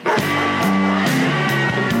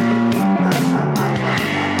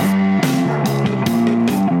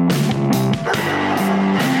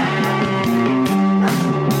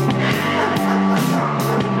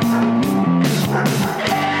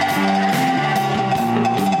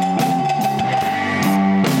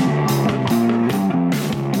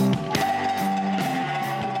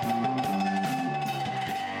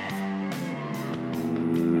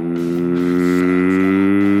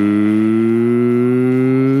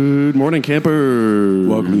morning, campers.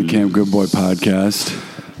 Welcome to the Camp Good Boy podcast.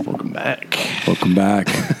 Welcome back. Welcome back.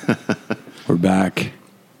 We're back.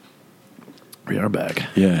 We are back.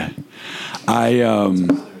 Yeah. Yeah.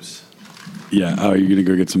 Oh, you're gonna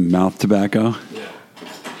go get some mouth tobacco?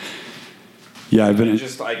 Yeah. I've been.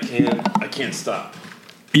 I can't stop.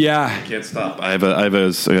 Yeah. I can't stop. I have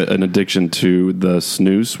an addiction to the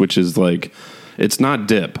snus, which is like, it's not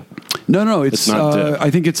dip. No. It's not dip. I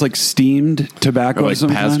think it's like steamed tobacco, Or like of some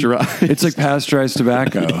kind. pasteurized. It's like pasteurized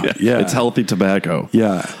tobacco. Yeah. It's healthy tobacco.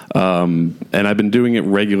 Yeah. And I've been doing it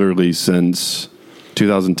regularly since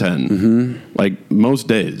 2010. Mm-hmm. Like most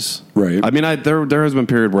days. Right. I mean, there has been a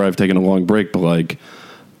period where I've taken a long break, but like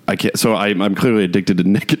I can't. So I'm clearly addicted to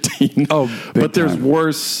nicotine. Oh, but there's time.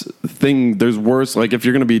 worse. Like if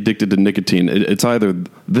you're going to be addicted to nicotine, it's either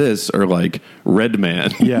this or like Red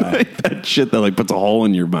Man. Yeah. Like that shit that like puts a hole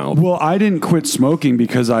in your mouth. Well, I didn't quit smoking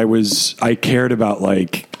because I cared about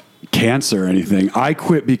like cancer or anything. I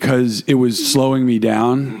quit because it was slowing me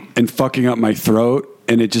down and fucking up my throat,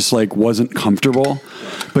 and it just like wasn't comfortable.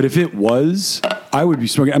 But if it was, I would be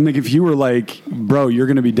smoking. I'm like, if you were like, bro, you're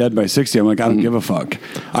going to be dead by 60, I'm like, I don't give a fuck.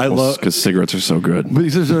 I love, because cigarettes are so good.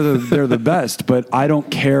 because they're the best, but I don't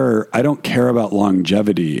care. I don't care about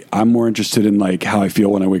longevity. I'm more interested in like how I feel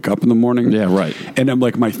when I wake up in the morning. Yeah, right. And I'm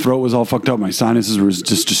like, my throat was all fucked up. My sinuses was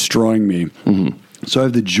just destroying me. Mm-hmm. So I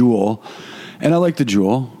have the Juul, and I like the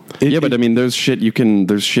Juul. But I mean, there's shit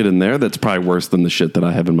in there that's probably worse than the shit that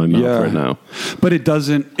I have in my mouth right now. But it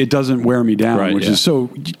doesn't wear me down, Right, which yeah. is so.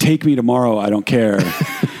 Take me tomorrow, I don't care.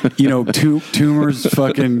 Tumors,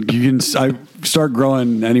 fucking. I start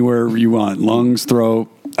growing anywhere you want, lungs, throat.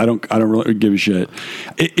 I don't really give a shit.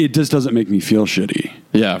 It just doesn't make me feel shitty.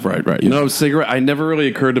 Yeah, right. You know, cigarette. I never really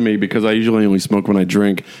occurred to me because I usually only smoke when I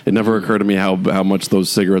drink. It never occurred to me how much those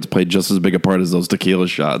cigarettes played just as big a part as those tequila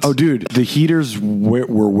shots. Oh, dude, the heaters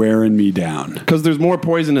were wearing me down. Because there's more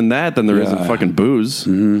poison in that than there is in fucking booze.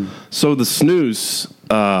 Mm-hmm. So the snus.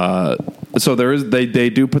 So there is. They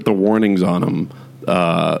do put the warnings on them.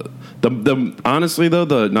 Honestly though,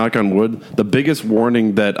 the knock on wood, the biggest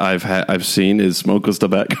warning that I've seen is smokeless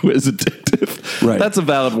tobacco is addictive. Right. That's a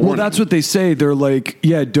valid warning. Well, that's what they say. They're like,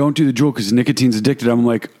 yeah, don't do the Juul because nicotine's addicted. I'm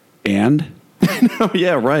like, and? Oh,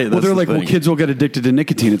 yeah, right. Well, they're like, well, kids will get addicted to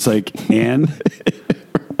nicotine. It's like, and?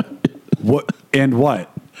 What? And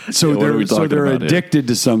what? So they're addicted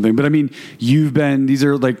to something. But I mean, they've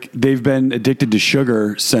been addicted to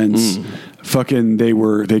sugar since fucking they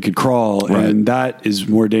could crawl, right. And that is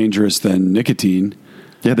more dangerous than nicotine.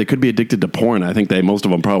 Yeah, they could be addicted to porn. I think most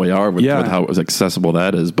of them probably are with how accessible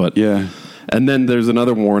that is. But yeah. And then there's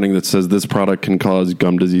another warning that says this product can cause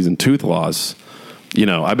gum disease and tooth loss. You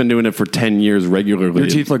know, I've been doing it for 10 years regularly. Your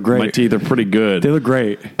teeth look great. My teeth are pretty good. They look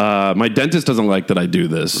great. My dentist doesn't like that I do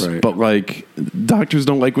this. Right. But, like, doctors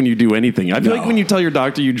don't like when you do anything. I feel like when you tell your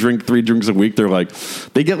doctor you drink 3 drinks a week,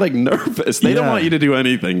 they get, like, nervous. They don't want you to do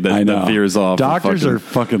anything that veers off. Doctors are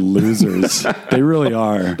fucking losers. They really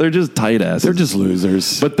are. They're just tight asses. They're just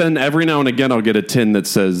losers. But then every now and again, I'll get a tin that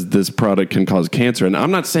says this product can cause cancer. And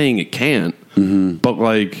I'm not saying it can't, but,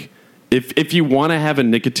 like... If you want to have a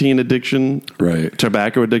nicotine addiction, right,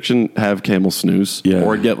 tobacco addiction, have Camel Snus,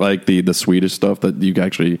 or get like the Swedish stuff that you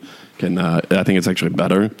actually can. I think it's actually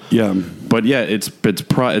better. Yeah, but yeah, it's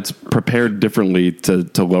prepared differently to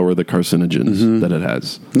lower the carcinogens that it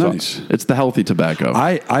has. Nice. So it's the healthy tobacco.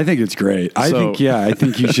 I think it's great. I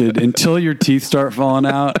think you should until your teeth start falling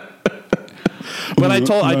out. But I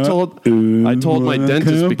told my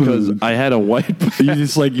dentist because I had a white. You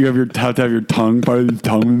just like you have to have your tongue part of the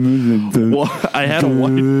tongue. Well, I had a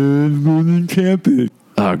white.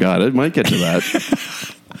 Oh God, it might get to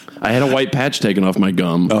that. I had a white patch taken off my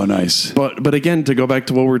gum. Oh, nice. But again, to go back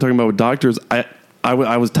to what we were talking about with doctors, I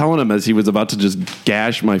was telling him as he was about to just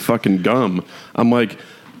gash my fucking gum. I'm like,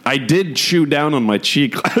 I did chew down on my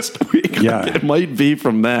cheek last week. Yeah. It might be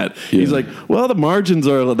from that. Yeah. He's like, well, the margins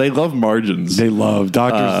they love margins.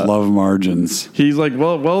 Doctors love margins. He's like,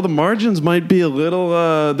 well, the margins might be a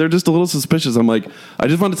little, they're just a little suspicious. I'm like, I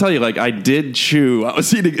just want to tell you, like, I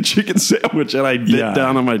was eating a chicken sandwich and I bit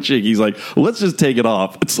down on my cheek. He's like, let's just take it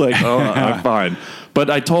off. It's like, oh, I'm fine. But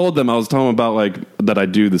I was telling them about like that I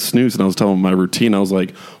do the snus, and I was telling them my routine. I was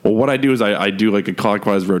like, well, what I do is I do like a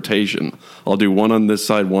clockwise rotation. I'll do one on this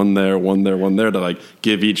side, one there, to like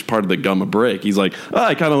give each part of the gum a break. He's like,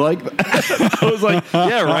 I kind of like that. I was like,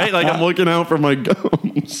 yeah, right. Like I'm looking out for my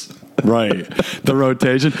gums. Right, the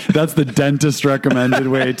rotation. That's the dentist recommended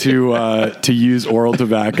way to use oral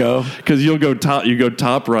tobacco, because you go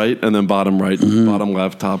top right and then bottom right, bottom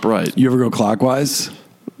left, top right. You ever go clockwise?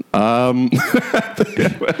 I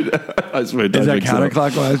swear, Is that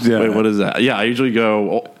counterclockwise? Yeah. Wait, what is that? Yeah, I usually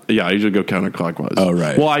go counterclockwise. Oh,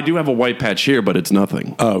 right. Well, I do have a white patch here, but it's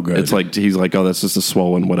nothing. Oh, good. It's like he's like, oh, that's just a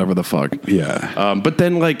swollen whatever the fuck. Yeah. But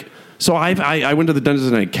then like. So I went to the dentist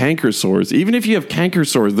and I had canker sores. Even if you have canker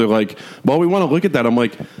sores, they're like, well, we want to look at that. I'm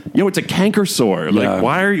like, it's a canker sore. Yeah. Like,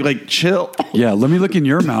 why are you like, chill? Yeah, let me look in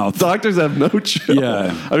your mouth. Doctors have no chill.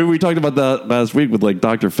 Yeah. I mean, we talked about that last week with like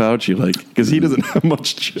Dr. Fauci, like, because he doesn't have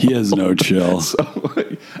much chill. He has no chill. So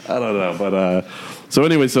like, I don't know, but so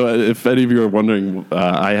anyway, so if any of you are wondering,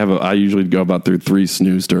 I usually go about through 3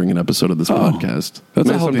 snooze during an episode of this podcast. That's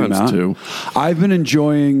Maybe a healthy sometimes amount. 2. I've been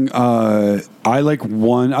enjoying. I like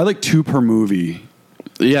 2 per movie.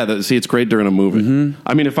 Yeah, see, it's great during a movie. Mm-hmm.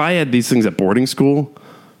 I mean, if I had these things at boarding school,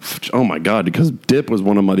 oh my God, because dip was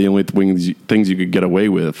one of the only things you could get away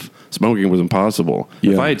with. Smoking was impossible.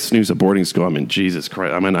 Yeah. If I had snooze at boarding school, I mean, Jesus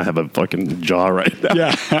Christ, I mean, I have a fucking jaw right now.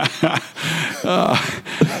 Yeah.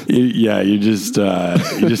 You just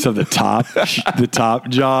have the top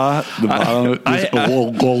jaw, the bottom.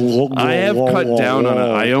 I have cut down on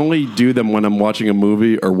it. I only do them when I'm watching a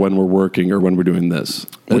movie or when we're working or when we're doing this.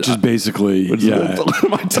 Which is basically, It's a lot of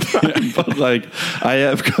my time, but like, I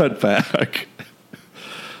have cut back.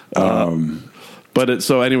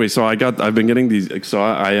 So I've been getting these. So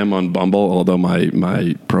I am on Bumble, although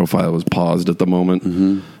my profile is paused at the moment.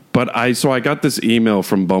 Mm-hmm. But I got this email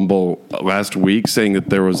from Bumble last week saying that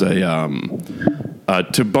there was a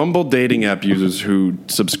to Bumble dating app users who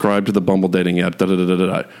subscribe to the Bumble dating app,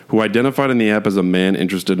 who identified in the app as a man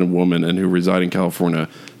interested in a woman and who reside in California.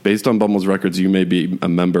 Based on Bumble's records, you may be a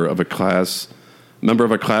member of a class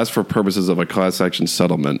for purposes of a class action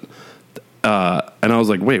settlement. And I was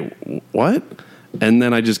like, wait, what? And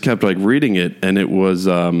then I just kept like reading it, and it was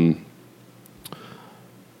some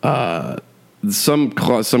guy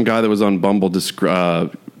that was on Bumble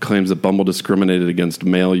claims that Bumble discriminated against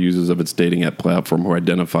male users of its dating app platform who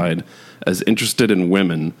identified as interested in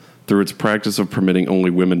women through its practice of permitting only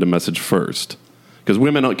women to message first. Because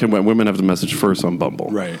women have to message first on Bumble.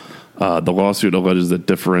 Right. The lawsuit alleges that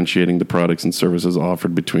differentiating the products and services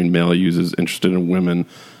offered between male users interested in women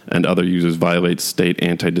and other users violates state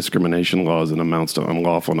anti-discrimination laws and amounts to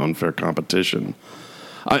unlawful and unfair competition.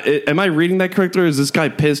 Am I reading that correctly, or is this guy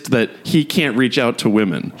pissed that he can't reach out to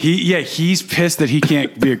women? He's pissed that he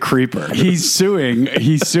can't be a creeper. He's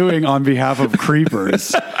suing on behalf of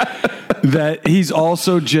creepers. That he's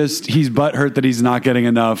also he's butthurt that he's not getting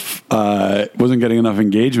enough, wasn't getting enough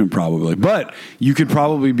engagement probably. But you could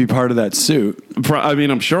probably be part of that suit. I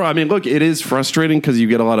mean, I'm sure. I mean, look, it is frustrating because you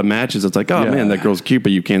get a lot of matches. It's like, oh man, that girl's cute,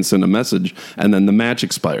 but you can't send a message, and then the match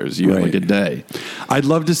expires. You have like a day. I'd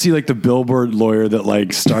love to see like the Billboard lawyer that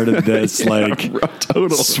like started this.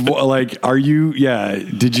 Totally. Are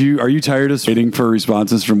you tired of waiting for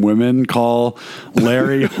responses from women? Call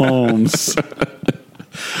Larry Holmes.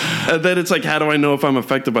 And then it's like, how do I know if I'm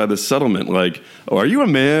affected by this settlement? Like, are you a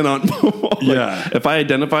man on Yeah. If I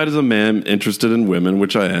identified as a man interested in women,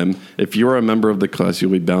 which I am, if you are a member of the class,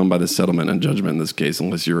 you'll be bound by the settlement and judgment in this case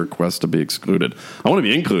unless you request to be excluded. I want to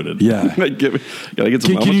be included. Yeah. Gotta get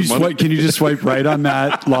some Can you just swipe right on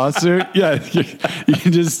that lawsuit? Yeah. You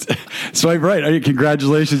can just swipe right. Oh,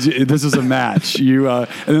 congratulations. This is a match. And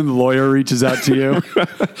then the lawyer reaches out to you.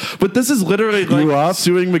 But this is literally like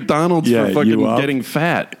suing McDonald's for fucking getting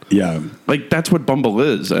fat. Yeah. Like, that's what Bumble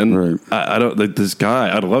is. And right. I don't like this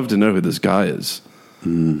guy. I'd love to know who this guy is.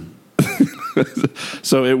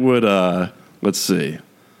 So it would, let's see.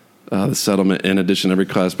 The settlement, in addition, every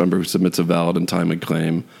class member who submits a valid and timely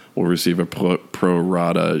claim will receive a pro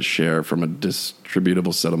rata share from a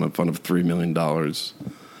distributable settlement fund of $3 million.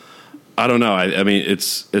 I don't know. I mean,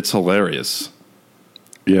 it's hilarious.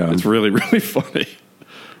 Yeah. It's really, really funny.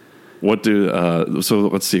 So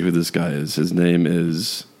let's see who this guy is. His name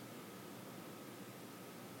is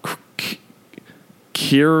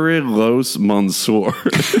Kyrilos Mansour.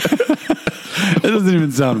 It doesn't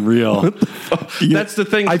even sound real. That's the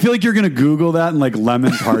thing. I feel like you're going to Google that and like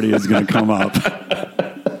Lemon Party is going to come up.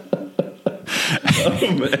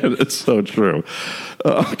 Oh man, it's so true.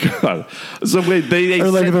 Oh god. So wait, they or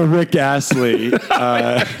like the Rick Astley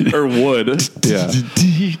or Wood. Yeah.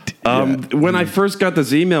 When I first got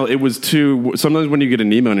this email, it was to sometimes when you get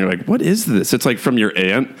an email and you're like, "What is this?" It's like from your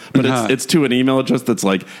aunt, but it's to an email address that's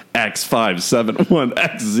like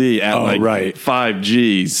x571xz at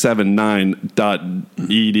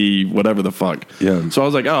 5G79.ed whatever the fuck. Yeah. So I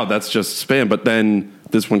was like, "Oh, that's just spam." But then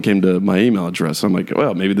this one came to my email address. I'm like,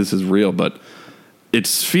 "Well, maybe this is real," but it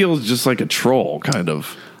feels just like a troll, kind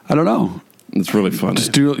of. I don't know. It's really funny.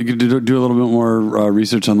 Just do a little bit more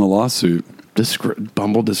research on the lawsuit.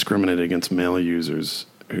 Bumble discriminated against male users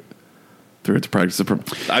through its practice.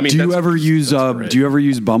 I mean, do you ever use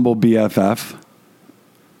Bumble BFF?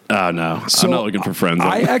 No, so I'm not looking for friends.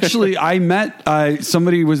 I met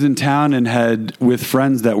somebody was in town and had with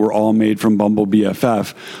friends that were all made from Bumble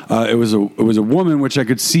BFF. It was a woman, which I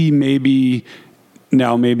could see maybe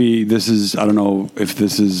this is, I don't know if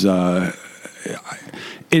this is.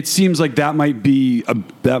 It seems like that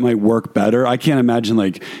might work better. I can't imagine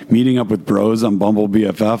like meeting up with bros on Bumble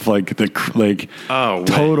BFF,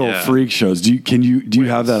 total freak shows. Do you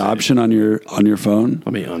have that option on your phone?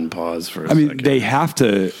 Let me unpause for a second. I mean, they have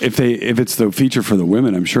to if it's the feature for the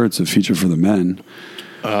women. I'm sure it's a feature for the men.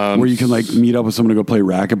 Where you can like meet up with someone to go play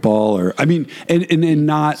racquetball, or I mean, and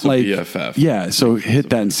not like BFF. Yeah, so hit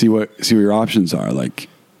that and see what your options are. Like,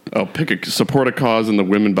 support a cause and the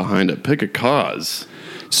women behind it. Pick a cause.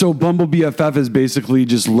 So Bumble BFF is basically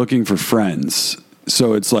just looking for friends.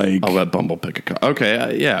 So it's like... I'll let Bumble pick a cause.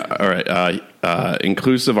 Okay, yeah, all right.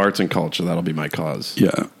 Inclusive arts and culture, that'll be my cause.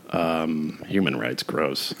 Yeah. Human rights,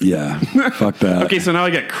 gross. Yeah, fuck that. Okay, so now I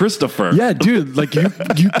get Christopher. Yeah, dude, like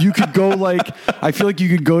you could go like... I feel like you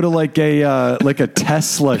could go to like a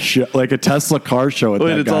Tesla show, like a Tesla car show with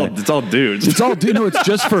that guy. It's all dudes. It's all dude. No, it's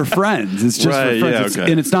just for friends. It's just for friends. Yeah,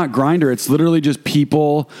 okay. And it's not Grindr. It's literally just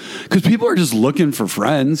people, because people are just looking for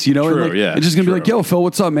friends, you know? True, and like, yeah. It's just going to be like, yo, Phil,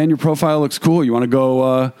 what's up, man? Your profile looks cool. You want to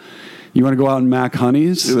go... You want to go out and Mac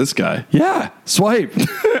Honeys? See this guy. Yeah, swipe.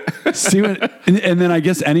 See what, and then I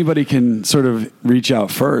guess anybody can sort of reach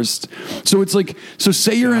out first. So it's like,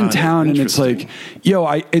 say you're in town and it's like,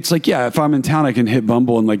 if I'm in town, I can hit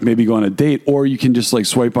Bumble and like maybe go on a date, or you can just like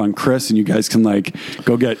swipe on Chris and you guys can like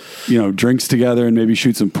go get, drinks together and maybe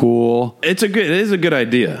shoot some pool. It is a good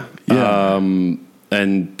idea. Yeah.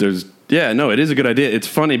 And there's, it is a good idea. It's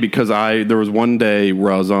funny because there was one day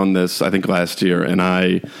where I was on this, I think last year, and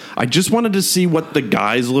I just wanted to see what the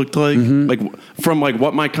guys looked like, like from like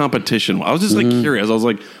what my competition was. I was just like curious. I was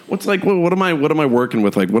like, what am I working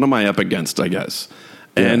with? Like, what am I up against, I guess?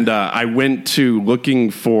 Yeah. And I went to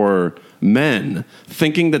looking for men,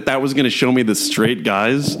 thinking that was going to show me the straight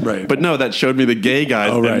guys. Right. But no, that showed me the gay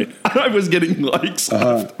guys. Oh, right. I was getting likes.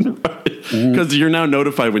 Because you're now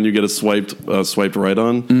notified when you get a swiped right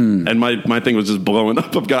on. And my thing was just blowing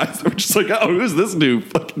up of guys that were just like, oh, who's this new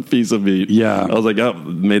fucking piece of meat? Yeah. I was like, oh,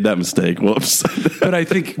 made that mistake. Whoops.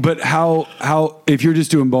 But how if you're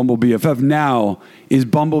just doing Bumble BFF now, is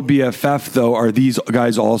Bumble BFF though, are these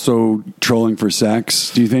guys also trolling for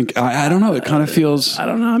sex? Do you think? I don't know. It kind of feels... I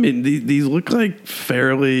don't know. I mean, these look like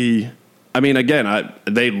fairly... I mean, again,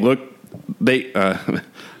 they I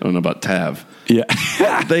don't know about Tav. Yeah.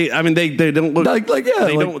 they don't look like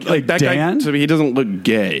that Dan? guy. To me, he doesn't look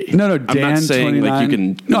gay. No, Dan. I'm not saying 29. like you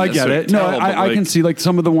can. No, I get it. No, I can see like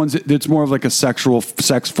some of the ones. It's more of like a sex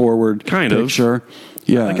forward kind picture. of.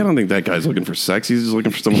 Yeah, like, I don't think that guy's looking for sex. He's just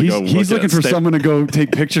looking for someone to go. He's looking for someone to go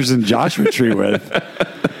take pictures in Joshua Tree with.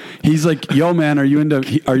 He's like, yo, man, are you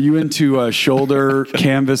into shoulder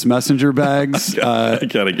canvas messenger bags? I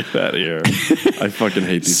gotta get out of here. I fucking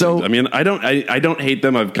hate these things. I mean, I don't hate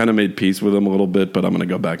them. I've kind of made peace with them a little bit, but I'm gonna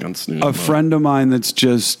go back on snooze. A friend of mine that's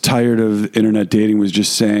just tired of internet dating was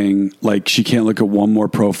just saying like she can't look at one more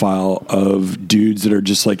profile of dudes that are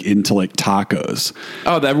just like into like tacos.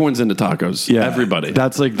 Oh, everyone's into tacos. Yeah, everybody.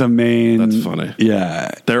 That's like the main. That's funny.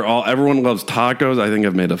 Yeah, everyone loves tacos. I think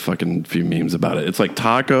I've made a fucking few memes about it. It's like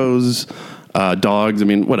tacos. Dogs, I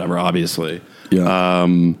mean, whatever, obviously. Yeah.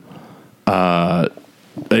 I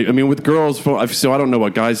mean, with girls, so I don't know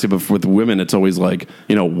what guys do, but with women, it's always like,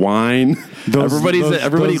 wine.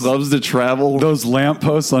 Everybody loves to travel. Those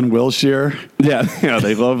lampposts on Wilshire. Yeah,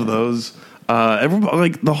 they love those.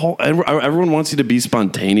 Everyone wants you to be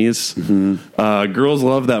spontaneous. Girls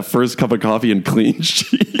love that first cup of coffee and clean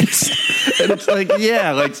sheets. And it's like,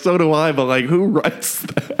 yeah, like so do I, but like who writes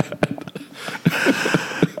that?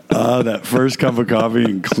 That first cup of coffee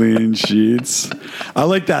and clean sheets. I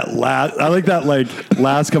like that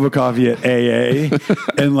last cup of coffee at AA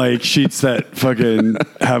and like sheets that fucking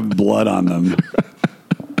have blood on them.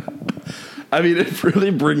 I mean, it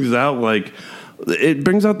really brings out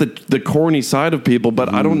the corny side of people,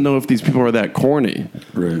 but I don't know if these people are that corny.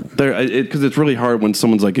 Right. Because it's really hard when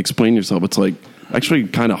someone's like, explain yourself. It's like actually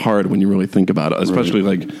kind of hard when you really think about it, especially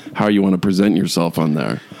like how you want to present yourself on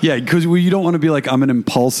there. Yeah, because you don't want to be like, I'm an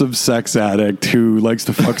impulsive sex addict who likes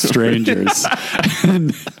to fuck strangers.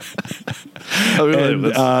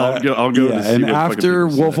 I'll go to see and after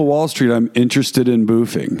Wolf of Wall Street, I'm interested in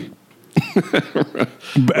boofing.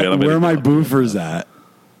 Where are my boofers at?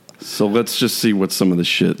 So let's just see what some of the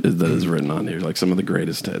shit that is written on here, like some of the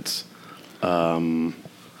greatest hits. No,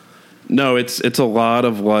 it's a lot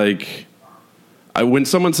of like, when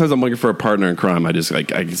someone says I'm looking for a partner in crime, I just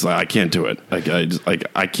I can't do it.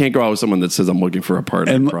 I can't go out with someone that says I'm looking for a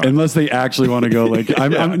partner in crime. Unless they actually want to go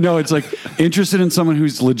no, it's like interested in someone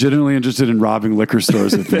who's legitimately interested in robbing liquor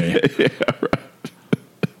stores with me. Yeah, right.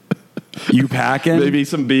 You packing? Maybe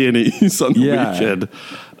some B&Es on the weekend.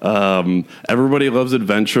 Everybody loves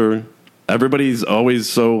adventure. Everybody's always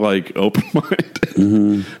so like open-minded.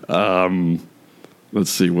 Mm-hmm. Let's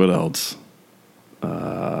see what else.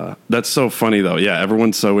 That's so funny though. Yeah,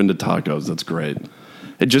 everyone's so into tacos. That's great.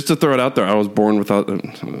 And just to throw it out there, I was born without.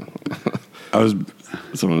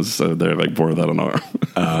 Someone said they're like born without an arm.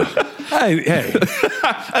 Hey.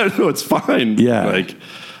 I don't know. It's fine. Yeah. Like,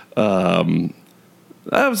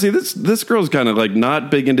 obviously, this girl's kind of like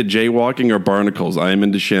not big into jaywalking or barnacles. I am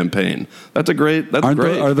into champagne. That's great.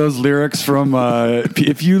 Are those lyrics from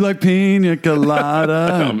If You Like Pina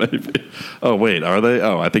Colada? Oh, maybe. Oh, wait. Are they?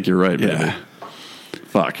 Oh, I think you're right. Maybe. Yeah.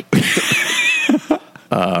 Fuck.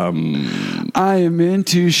 I am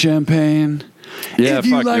into champagne. Yeah, if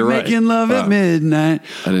you fuck, like you're right. making love at midnight,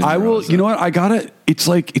 I will. You know what? I gotta. It's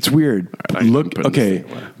like it's weird. Right, Look, okay,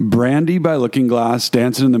 Brandy by Looking Glass,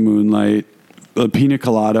 Dancing in the Moonlight, Pina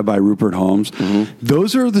Colada by Rupert Holmes. Mm-hmm.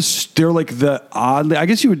 Those are they're like the oddly. I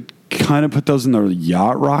guess you would kind of put those in the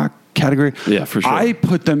yacht rock category. Yeah, for sure. I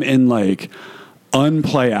put them in like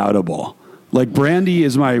unplay-outable. Like Brandy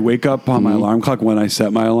is my wake up on my alarm clock when I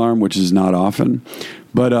set my alarm, which is not often.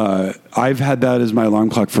 But I've had that as my alarm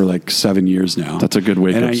clock for like 7 years now. That's a good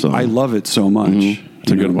wake up song. I love it so much. Mm-hmm.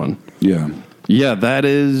 It's a good one. Yeah. Yeah, that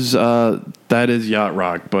is yacht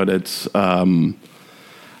rock, but it's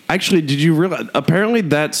actually. Did you realize? Apparently,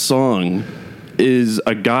 that song is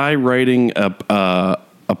a guy writing a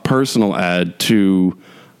personal ad to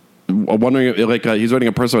wondering like he's writing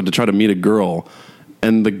a personal ad to try to meet a girl,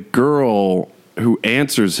 and the girl who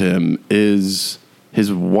answers him is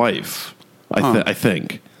his wife. I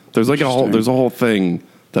think there's like there's a whole thing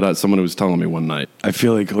that someone was telling me one night. I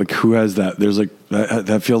feel like who has that? There's like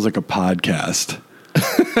that feels like a podcast.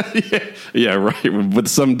 yeah, right. With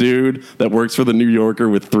some dude that works for the New Yorker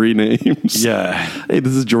with 3 names. Yeah. Hey,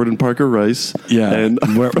 this is Jordan Parker Rice. Yeah. And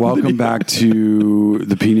welcome back to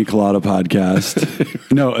the Pina Colada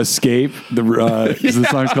podcast. No, Escape. The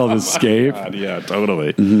song's called Escape. God, yeah,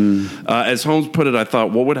 totally. Mm-hmm. As Holmes put it, I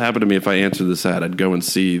thought, what would happen to me if I answered this ad? I'd go and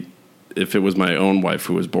see if it was my own wife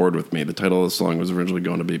who was bored with me. The title of the song was originally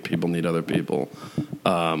going to be People Need Other People.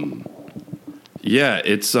 Yeah,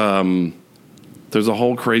 it's... there's a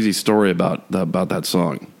whole crazy story about that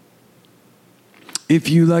song. If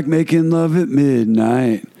you like making love at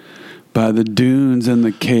midnight by the dunes and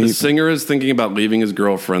the Cape. The singer is thinking about leaving his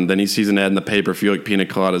girlfriend. Then he sees an ad in the paper. If you like pina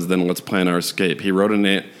coladas, then let's plan our escape. He wrote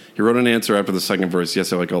an answer after the second verse.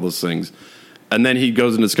 Yes, I like all those things. And then he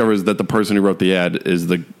goes and discovers that the person who wrote the ad is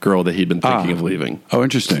the girl that he'd been thinking of leaving. Oh,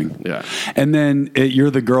 interesting. Yeah. And then you're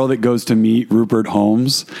the girl that goes to meet Rupert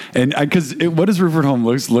Holmes. And because what does Rupert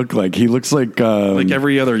Holmes look like? He looks like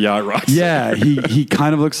every other yacht rock. Yeah, he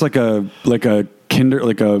kind of looks like a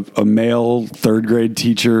male third grade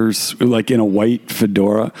teacher, like in a white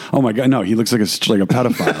fedora. Oh my god, no, he looks like a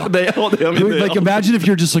pedophile. Imagine if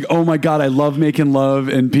you're just like, oh my god, I love making love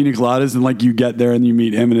and pina coladas, and like you get there and you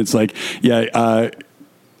meet him, and it's like,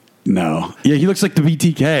 no, yeah, he looks like the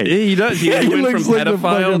BTK. Yeah, he does. He went from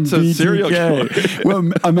pedophile to serial killer.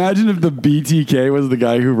 Well, imagine if the BTK was the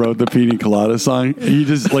guy who wrote the Pina Colada song. He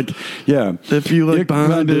just like, yeah, if you like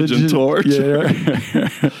bondage and torture.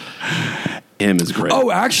 Yeah. Him is great.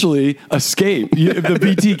 Oh, actually, Escape. The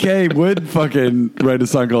BTK would fucking write a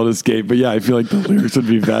song called Escape, but yeah, I feel like the lyrics would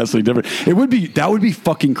be vastly different. That would be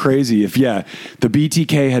fucking crazy if the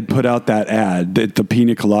BTK had put out that ad, the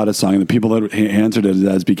Pina Colada song, and the people that answered it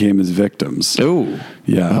as became his victims. Oh,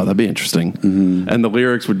 yeah, oh, that'd be interesting. Mm-hmm. And the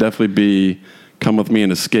lyrics would definitely be "Come with me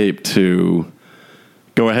and escape" to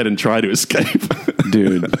go ahead and try to escape,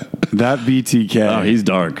 dude. That BTK. Oh, he's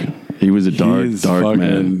dark. He was a dark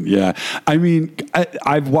man. Yeah. I mean,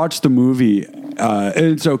 I've watched the movie, and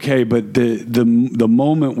it's okay, but the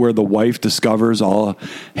moment where the wife discovers all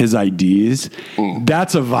his IDs,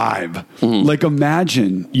 that's a vibe. Mm. Like,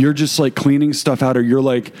 imagine you're just like cleaning stuff out, or you're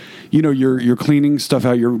like, you're cleaning stuff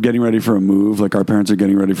out, you're getting ready for a move, like our parents are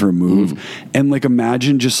getting ready for a move, and like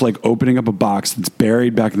imagine just like opening up a box that's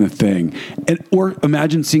buried back in the thing, or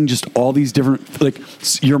imagine seeing just all these different, like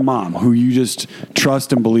your mom, who you just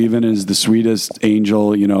trust and believe in is the sweetest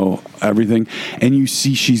angel, everything, and you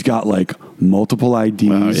see she's got like multiple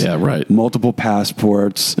IDs, right. multiple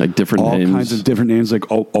passports, like different all names. kinds of different names, like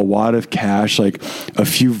a wad of cash, like a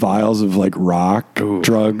few vials of like rock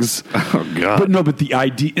drugs. Oh God! But the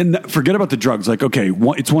ID, and forget about the drugs. Like, okay,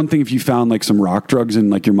 it's one thing if you found like some rock drugs in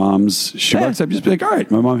like your mom's shoebox. I'd just be like, all right,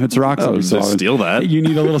 my mom hits rocks. So steal that. You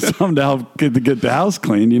need a little something to help get the house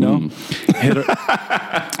clean, you know. Hit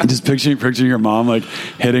her, just picturing your mom like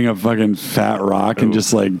hitting a fucking fat rock and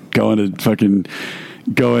just like going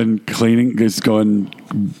cleaning, just going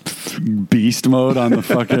beast mode on the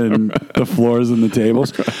fucking the floors and the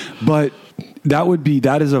tables. But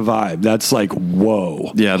that is a vibe. That's like,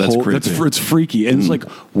 whoa. Yeah, that's creepy. It's freaky. And it's like,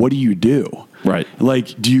 what do you do? Right.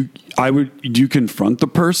 Like, do you confront the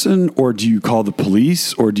person, or do you call the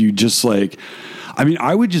police, or do you just like, I mean,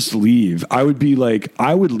 I would just leave. I would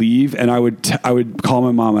leave, and I would call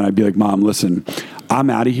my mom, and I'd be like, Mom, listen, I'm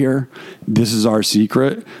out of here. This is our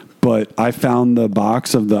secret, but I found the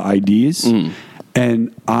box of the IDs,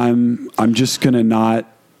 and I'm just gonna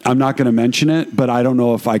I'm not going to mention it, but I don't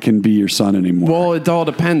know if I can be your son anymore. Well, it all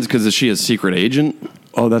depends, because is she a secret agent?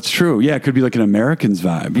 Oh, that's true. Yeah, it could be like an Americans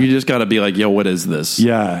vibe. You just got to be like, yo, what is this?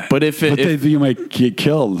 Yeah. But if you might get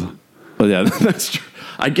killed. Oh, yeah, that's true.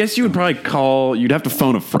 I guess you would probably you'd have to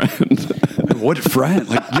phone a friend. What friend?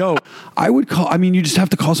 Like, yo, I would call, I mean, you just have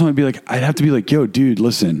to call someone and be like, I'd have to be like, yo, dude,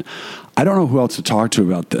 listen, I don't know who else to talk to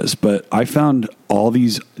about this, but I found all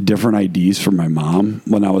these different IDs for my mom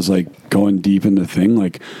when I was like going deep in the thing.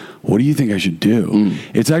 Like, what do you think I should do?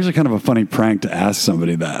 It's actually kind of a funny prank to ask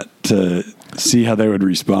somebody that, to see how they would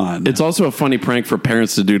respond. It's also a funny prank for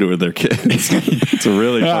parents to do to their kids. It's a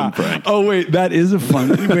really fun prank. Oh, wait, that is a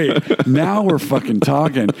fun. Wait, now we're fucking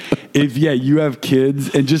talking. If, you have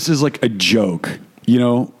kids, and just as like a joke, you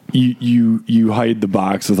know, you hide the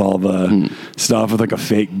box with all the stuff, with like a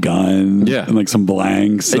fake gun, and like some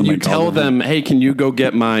blanks, and you like tell them, hey, can you go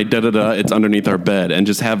get my da-da-da, it's underneath our bed, and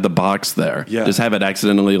just have the box there. Just have it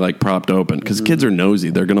accidentally like propped open, because kids are nosy.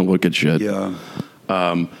 They're gonna look at shit.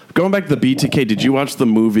 Going back to the BTK, did you watch the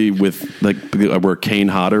movie with like where Kane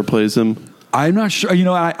Hodder plays him? I'm not sure. You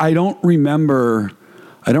know, I don't remember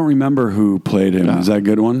who played him. Is that a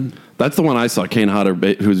good one? That's the one I saw. Kane Hodder,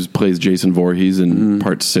 who plays Jason Voorhees in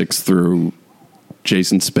part 6 through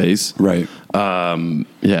Jason Space. Right.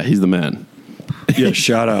 Yeah, he's the man. Yeah,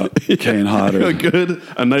 shout out Kane Hodder.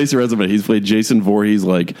 A nice resume. He's played Jason Voorhees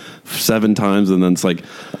like 7 times, and then it's like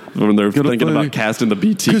when they're thinking about casting the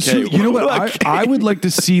BTK. You know what? I would like to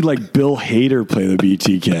see like Bill Hader play the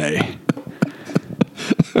BTK.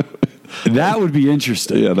 That would be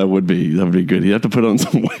interesting. Yeah, that would be good. He'd have to put on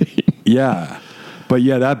some weight. Yeah. But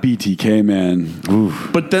yeah, that BTK, man.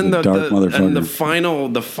 Oof, but then the dark motherfucker. And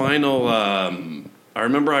the final. I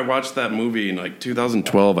remember I watched that movie in like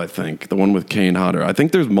 2012. I think the one with Kane Hodder. I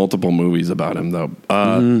think there's multiple movies about him though.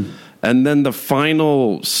 And then the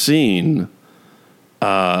final scene,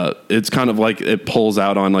 it's kind of like it pulls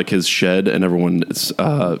out on like his shed, and everyone is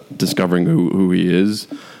discovering who he is.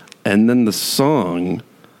 And then the song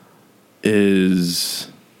is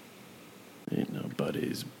 "Ain't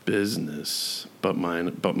Nobody's Business But My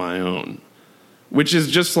Own," which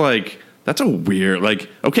is just like, that's a weird, like,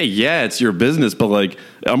 okay, yeah, it's your business, but like,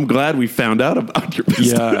 I'm glad we found out about your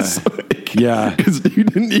business. Yeah. Because you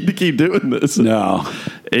didn't need to keep doing this. No.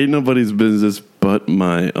 Ain't nobody's business but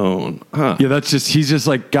my own. Huh. Yeah, he's just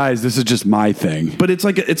like, guys, this is just my thing. But it's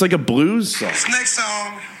like a blues song. This next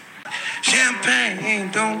song,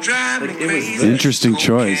 Champagne Don't Drive Me Crazy. Interesting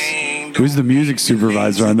choice. Who's the music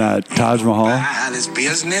supervisor on that? Taj Mahal?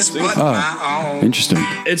 Oh, interesting.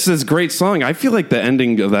 It's this great song. I feel like the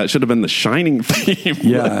ending of that should have been the Shining theme.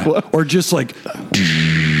 Yeah. Or just like...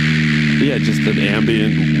 Yeah, just an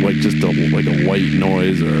ambient, like just a white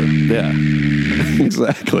noise, or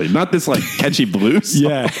exactly. Not this like catchy blues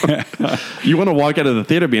song. Yeah. You want to walk out of the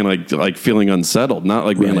theater being like feeling unsettled, not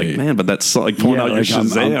like being like, man, but that's like pulling out your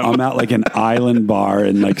Shazam. I'm at like an island bar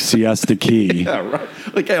in like Siesta Key. Yeah, right.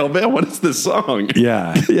 Like, hey, oh man, what is this song?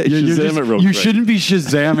 Yeah. Shazam it real quick. You shouldn't be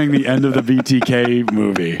Shazamming the end of the BTK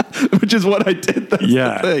movie. Which is what I did. That's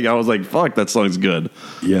the thing. I was like, fuck, that song's good.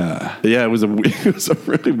 Yeah. Yeah, it was a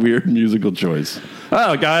really weird musical choice.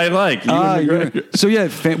 Oh, a guy I like. So yeah,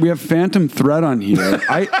 we have Phantom Thread on here.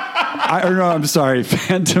 I don't know. I'm sorry,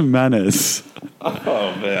 Phantom Menace.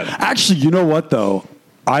 Oh man. Actually, you know what though?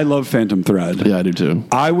 I love Phantom Thread. Yeah, I do too.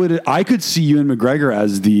 I could see Ewan McGregor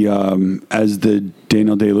as the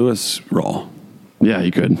Daniel Day-Lewis role. Yeah,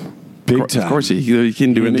 he could. Big time. Of course, he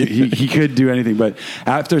can do anything. He could do anything, but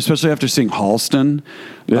especially after seeing Halston,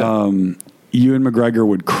 Ewan McGregor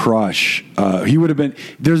would crush. He would have been.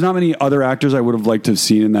 There's not many other actors I would have liked to have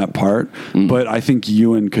seen in that part, but I think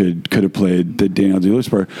Ewan could have played the Daniel Day-Lewis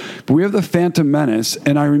part. But we have the Phantom Menace,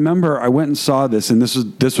 and I remember I went and saw this, and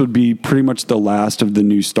this would be pretty much the last of the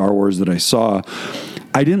new Star Wars that I saw.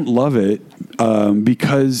 I didn't love it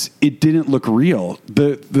because it didn't look real.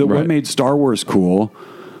 What made Star Wars cool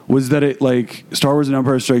was that it, like Star Wars and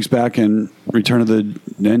Empire Strikes Back and Return of the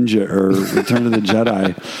Ninja or Return of the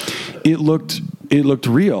Jedi, it looked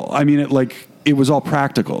real. I mean, it was all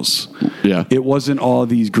practicals. Yeah. It wasn't all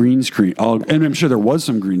these green screen. And I'm sure there was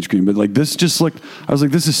some green screen, but like this just looked, I was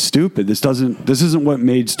like, this is stupid. This isn't what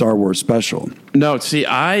made Star Wars special. No, see,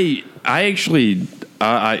 I actually,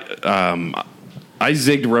 I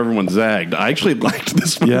zigged where everyone zagged. I actually liked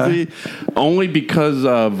this movie only because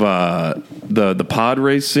of the pod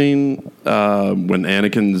race scene when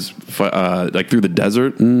Anakin's like through the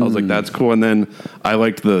desert. I was like, that's cool. And then I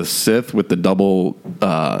liked the Sith with the double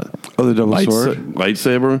the double sword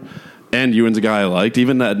lightsaber. And Ewan's a guy I liked,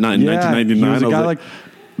 even that in 1999. He was a guy like.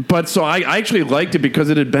 But so I actually liked it because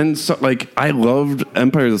it had been so, like, I loved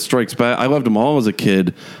Empire Strikes Back. I loved them all as a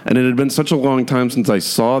kid, and it had been such a long time since I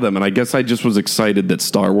saw them, and I guess I just was excited that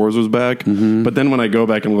Star Wars was back. Mm-hmm. But then when I go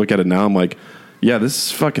back and look at it now, I'm like, yeah,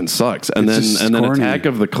 this fucking sucks. And then Attack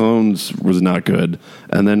of the Clones was not good,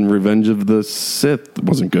 and then Revenge of the Sith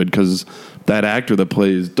wasn't good because that actor that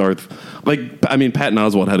plays Darth, Patton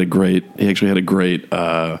Oswalt had a great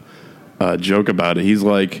joke about it. He's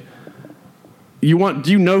like, do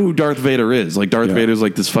you know who Darth Vader is? Like, Darth Vader's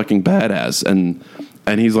like this fucking badass, and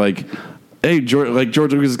he's like, hey, George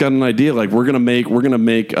Lucas has got an idea. Like, we're gonna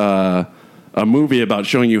make a movie about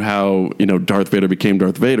showing you how, Darth Vader became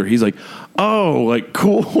Darth Vader. He's like, oh, like,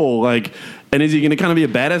 cool, like, and is he gonna kind of be a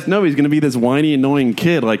badass? No, he's gonna be this whiny, annoying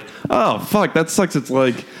kid. Like, oh fuck, that sucks. It's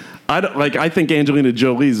like, I think Angelina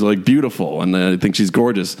Jolie's like beautiful, and I think she's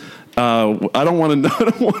gorgeous. I don't want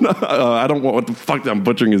what the fuck, I'm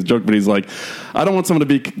butchering his joke, but he's like, I don't want someone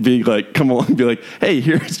to be like, come along and be like, hey,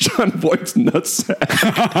 here's John Voight's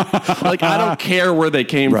nutsack. Like, I don't care where they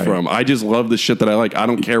came from. I just love the shit that I like. I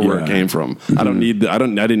don't care where it came from. Mm-hmm. I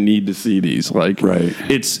didn't need to see these. Like,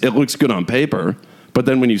 it looks good on paper, but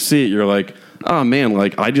then when you see it, you're like, oh man,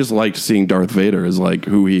 like, I just liked seeing Darth Vader as like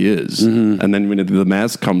who he is. Mm-hmm. And then when the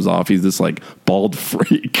mask comes off, he's this like bald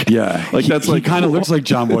freak. Yeah. Like, he kind of looks like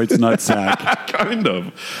John Voight's nutsack. Kind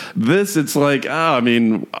of. This, it's like, all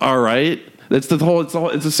right. It's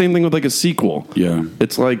the same thing with like a sequel. Yeah.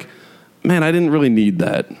 It's like, man, I didn't really need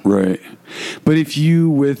that. Right. But if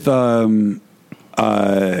you with who's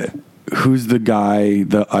the guy,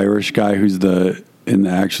 the Irish guy who's in the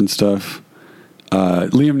action stuff?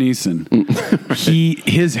 Liam Neeson.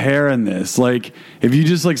 His hair in this, like, if you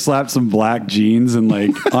just like slapped some black jeans and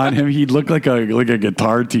like on him, he'd look like a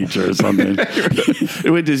guitar teacher or something.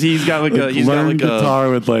 Wait, he's got like a guitar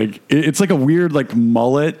with like it's like a weird like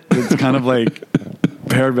mullet. It's kind of like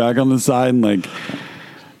pared back on the side and like.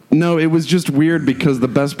 No, it was just weird because the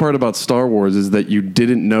best part about Star Wars is that you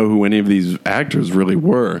didn't know who any of these actors really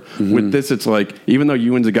were. Mm-hmm. With this, it's like, even though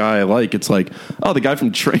Ewan's a guy I like, it's like, oh, the guy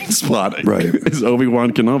from Trainspotting is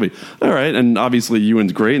Obi-Wan Kenobi. All right, and obviously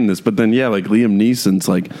Ewan's great in this, but then, like Liam Neeson's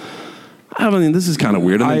like, I mean, this is kind of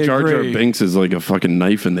weird. And then Jar Jar Binks is like a fucking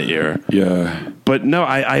knife in the air. Yeah. But no,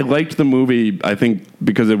 I liked the movie, I think,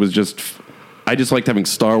 because it was just... I just liked having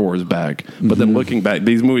Star Wars back, but then looking back,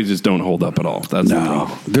 these movies just don't hold up at all. That's the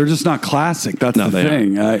problem. They're just not classic. That's the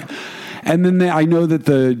thing. And then I know that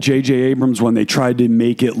the J.J. Abrams one, they tried to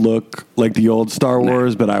make it look like the old Star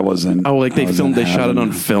Wars, but I wasn't. Oh, like they shot it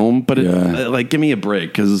on film, but like, give me a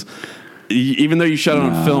break, because even though you shot it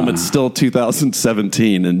on film, it's still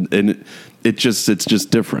 2017, and it's just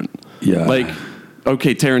different. Yeah, like,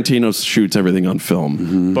 okay, Tarantino shoots everything on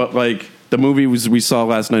film, but like. The movie we saw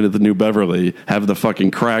last night at the New Beverly have the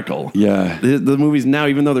fucking crackle. Yeah. The movies now,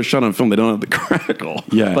 even though they're shot on film, they don't have the crackle.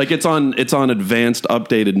 Yeah. Like, it's on advanced,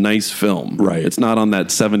 updated, nice film. Right. It's not on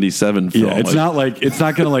that 77 film. Yeah, it's not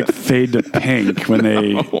going to like fade to pink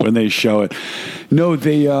when they show it. No,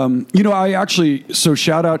 they I actually, so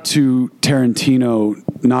shout out to Tarantino,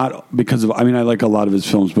 not because of, I like a lot of his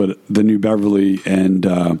films, but the New Beverly and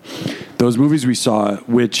those movies we saw,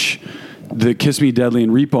 which the Kiss Me Deadly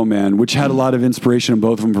and Repo Man, which had a lot of inspiration in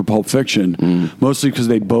both of them for Pulp Fiction, mostly because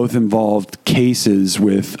they both involved cases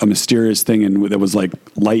with a mysterious thing and that was like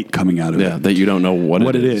light coming out of it. Yeah, that you don't know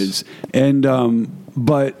what it is. And I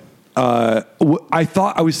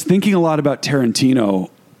was thinking a lot about Tarantino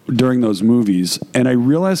during those movies, and I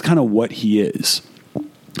realized kind of what he is.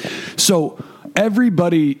 So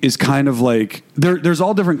everybody is kind of like there's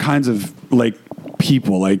all different kinds of like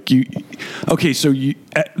people. Like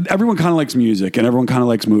everyone kind of likes music, and everyone kind of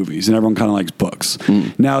likes movies, and everyone kind of likes books.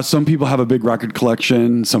 Now, some people have a big record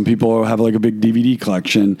collection. Some people have like a big DVD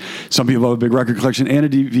collection. Some people have a big record collection and a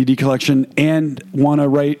DVD collection and want to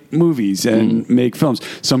write movies and make films.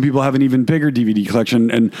 Some people have an even bigger DVD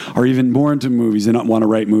collection and are even more into movies and want to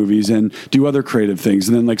write movies and do other creative things.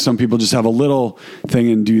 And then like some people just have a little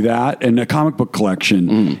thing and do that, and a comic book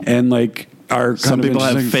collection and like. Some people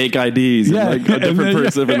have fake IDs, and like a different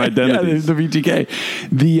person and identity. Yeah, the VTK.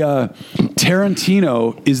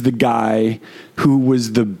 Tarantino is the guy who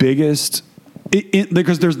was the biggest.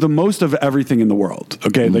 Because there's the most of everything in the world.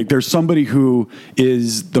 Okay, like there's somebody who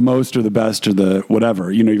is the most or the best or the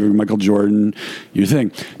whatever. You know, you're Michael Jordan, your thing.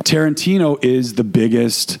 Tarantino is the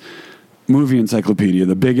biggest movie encyclopedia,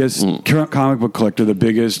 the biggest comic book collector, the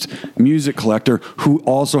biggest music collector, who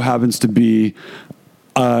also happens to be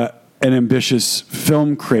an ambitious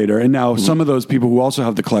film creator. And now some of those people who also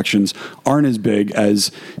have the collections aren't as big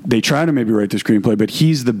as they try to maybe write the screenplay, but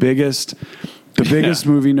he's the biggest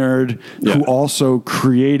movie nerd who also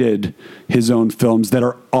created his own films that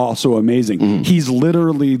are also amazing. He's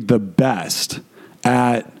literally the best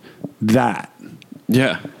at that.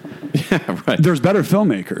 Yeah. Yeah, right. There's better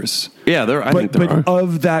filmmakers. Yeah, I think there are. But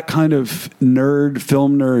of that kind of film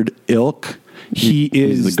nerd ilk,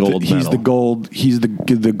 he's the gold. He's the gold. He's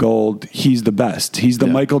the gold. He's the best. He's the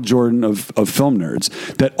Michael Jordan of film nerds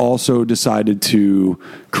that also decided to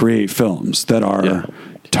create films that are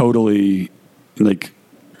totally like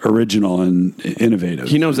original and innovative.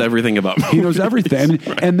 He knows everything about movies. He knows everything.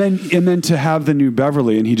 Right. And then to have the New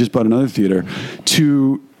Beverly, and he just bought another theater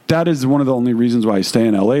that is one of the only reasons why I stay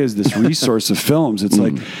in LA is this resource of films. It's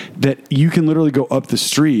like that you can literally go up the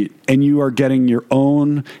street and you are getting your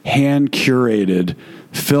own hand curated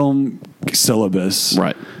film syllabus.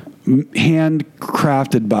 Right.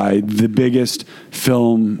 Handcrafted by the biggest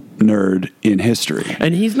film nerd in history.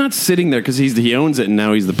 And he's not sitting there because he owns it and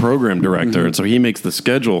now he's the program director. And so he makes the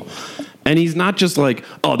schedule. And he's not just like,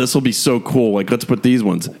 oh, this will be so cool. Like, let's put these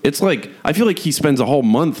ones. It's like, I feel like he spends a whole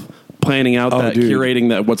month planning out curating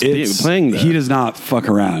that, what's playing there. He does not fuck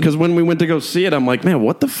around. Because when we went to go see it, I'm like, man,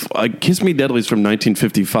 what the Kiss Me Deadly's from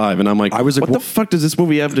 1955. And I'm like, what the fuck does this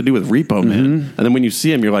movie have to do with Repo Man? And then when you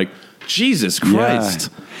see him, you're like, Jesus Christ.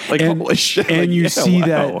 Yeah. Like, holy shit. And like, you see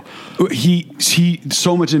that he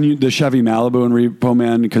so much in the Chevy Malibu and Repo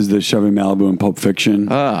Man, because the Chevy Malibu and Pulp Fiction.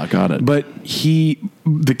 Ah, got it. But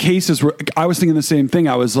the cases were, I was thinking the same thing.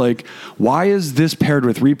 I was like, why is this paired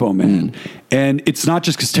with Repo Man? And it's not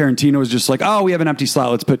just because Tarantino was just like, oh, we have an empty slot,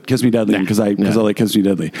 let's put Kiss Me Deadly in because I like Kiss Me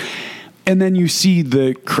Deadly. And then you see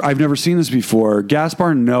I've never seen this before.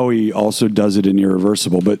 Gaspar Noé also does it in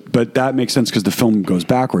Irreversible, but that makes sense because the film goes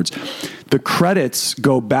backwards. The credits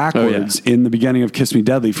go backwards in the beginning of Kiss Me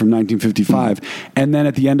Deadly from 1955, and then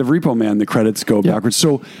at the end of Repo Man, the credits go backwards.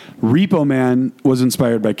 So Repo Man was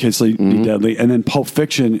inspired by Kiss Me Deadly, and then Pulp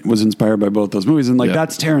Fiction was inspired by both those movies. And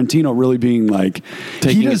that's Tarantino really being like,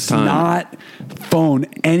 he does not phone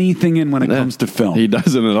anything in when it comes to film. He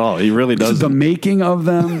doesn't at all. He really doesn't. The making of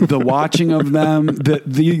them, the watching of them,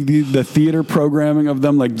 the theater programming of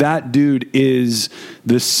them, like that dude is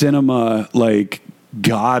the cinema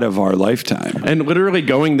god of our lifetime. And literally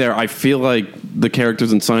going there, I feel like the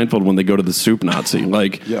characters in Seinfeld when they go to the soup Nazi,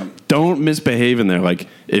 don't misbehave in there. Like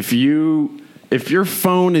if your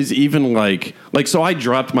phone is even like so I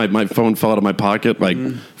dropped my phone fell out of my pocket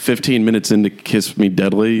 15 minutes into Kiss Me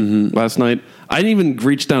Deadly last night. I didn't even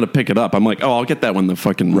reach down to pick it up. I'm like, oh, I'll get that when the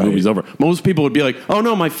fucking movie's over. Most people would be like, oh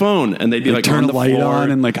no, my phone. And they'd be like, turn on the light floor. on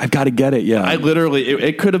and I've got to get it. Yeah. I literally,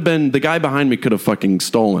 it could have been, the guy behind me could have fucking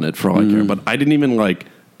stolen it for all I care. But I didn't even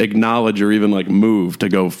acknowledge or even move to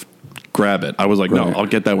go grab it. I was like, no, I'll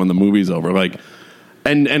get that when the movie's over.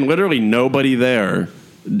 And literally nobody there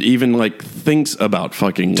even thinks about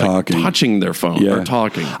fucking touching their phone or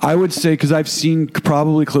talking. I would say, because I've seen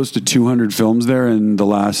probably close to 200 films there in the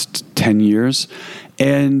last 10 years,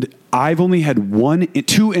 and I've only had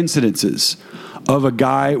two incidences of a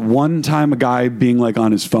guy being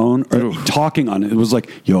on his phone or talking on it. It was like,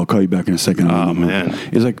 yo, I'll call you back in a second. Oh, man.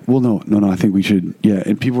 It's like, well, no, I think we should. Yeah.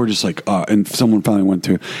 And people were just like, and someone finally went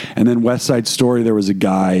to. And then West Side Story, there was a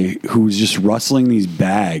guy who was just rustling these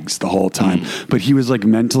bags the whole time. But he was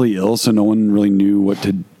mentally ill, so no one really knew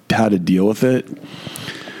how to deal with it.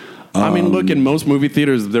 I mean, look, in most movie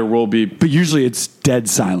theaters, there will be... But usually it's dead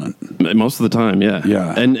silent. Most of the time, yeah.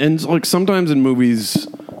 Yeah. And sometimes in movies...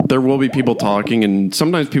 There will be people talking, and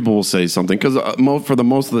sometimes people will say something because for the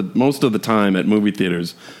most of the time at movie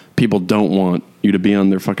theaters, people don't want you to be on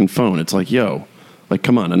their fucking phone. It's like, yo, Like,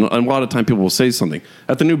 come on. And a lot of time people will say something.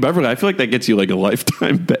 At the New Beverly, I feel like that gets you like a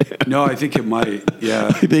lifetime ban. No, I think it might. Yeah.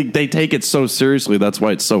 They take it so seriously. That's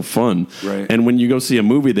why it's so fun. Right. And when you go see a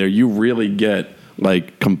movie there, you really get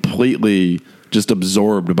like completely just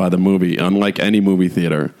absorbed by the movie, unlike any movie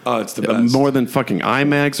theater. Oh, it's the best. More than fucking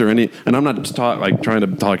IMAX or any. And I'm not trying to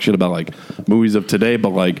talk shit about like movies of today,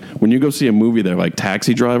 but like when you go see a movie there, like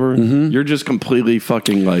Taxi Driver, you're just completely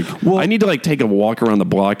fucking like. Well, I need to like take a walk around the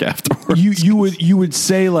block afterwards. You would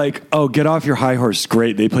say like, oh, get off your high horse.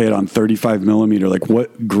 Great, they play it on 35 millimeter. Like,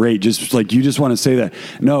 what? Great, just like you just want to say that.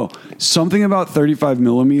 No, something about 35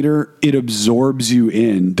 millimeter, it absorbs you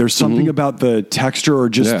in. There's something about the texture or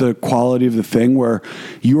just the quality of the thing where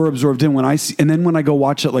you are absorbed in. When I see, and then when I go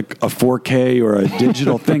watch it like a 4K or a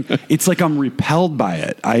digital thing, it's like I'm repelled by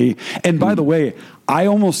it. And by the way, I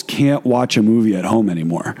almost can't watch a movie at home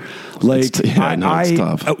anymore. Like it's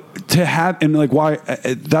tough to have, and like why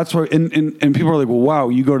that's why. And people are like, well, wow,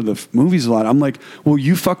 you go to the movies a lot. I'm like, well,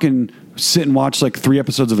 you fucking sit and watch like 3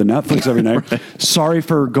 episodes of a Netflix every night. Right. Sorry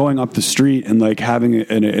for going up the street and like having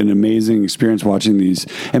an amazing experience watching these.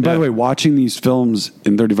 And by the way, watching these films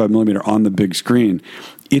in 35 millimeter on the big screen,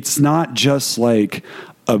 it's not just like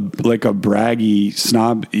a braggy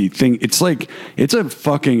snobby thing. It's a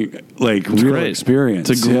fucking like real experience.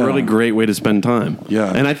 It's a really great way to spend time.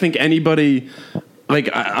 Yeah. And I think anybody, like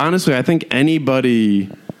honestly, I think anybody.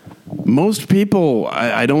 Most people,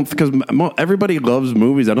 I don't, because everybody loves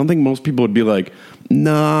movies. I don't think most people would be like,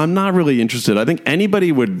 no, I'm not really interested. I think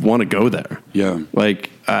anybody would want to go there. Yeah.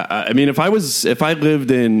 Like, I mean, if I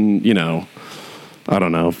lived in, I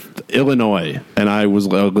don't know, Illinois, and I was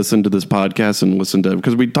listened to this podcast and listened to,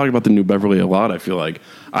 because we talk about the New Beverly a lot, I feel like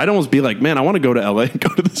I'd almost be like, man, I want to go to LA and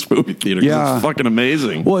go to this movie theater. Yeah. It's fucking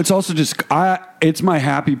amazing. Well, it's also just, it's my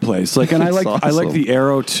happy place. Like, and I like the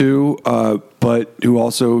Arrow too, but who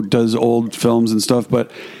also does old films and stuff.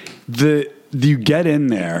 But you get in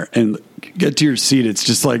there and get to your seat. It's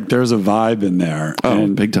just like, there's a vibe in there. Oh,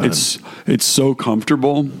 and big time. It's so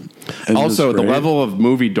comfortable. Also, the level of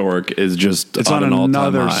movie dork is just it's on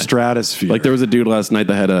another stratosphere. Like there was a dude last night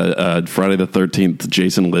that had a Friday the 13th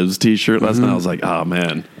Jason Lives t-shirt last night. I was like, oh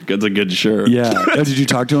man, it's a good shirt. Yeah. Did you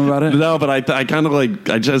talk to him about it? No, but I kind of like,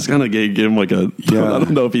 I just kind of gave him like a, I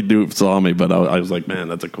don't know if he saw me, but I was like, man,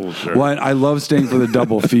 that's a cool shirt. Well, I love staying for the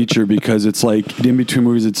double feature because it's like in between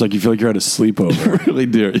movies, it's like you feel like you're at a sleepover. You really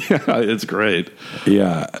do. Yeah, it's great.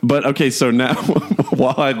 Yeah. But okay, so now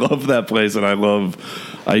while I love that place and I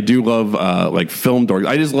do love like film dorks.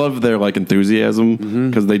 I just love their like enthusiasm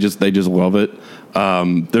because they just love it.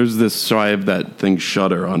 There's this, so I have that thing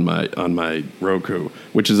Shudder on my Roku,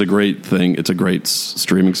 which is a great thing. It's a great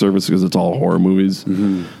streaming service because it's all horror movies.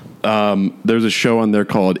 There's a show on there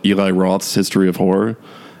called Eli Roth's History of Horror,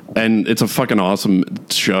 and it's a fucking awesome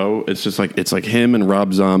show. It's just like him and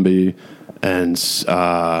Rob Zombie and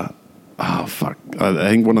I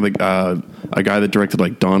think one of the a guy that directed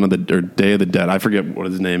like Day of the Dead. I forget what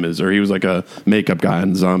his name is, or he was like a makeup guy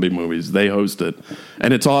in zombie movies. They host it,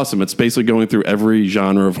 and it's awesome. It's basically going through every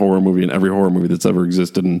genre of horror movie and every horror movie that's ever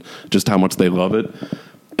existed, and just how much they love it.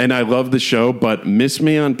 And I love the show, but miss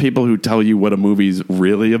me on people who tell you what a movie's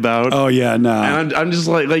really about. Oh yeah, no. And I'm just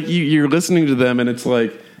like you're listening to them, and it's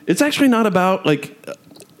like it's actually not about like.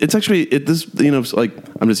 It's actually like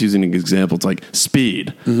I'm just using an example. It's like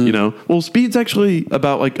Speed, Well, Speed's actually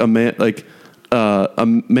about like a man's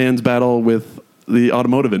battle with the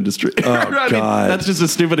automotive industry. Oh, I God. Mean, that's just a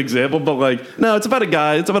stupid example, but like, no, it's about a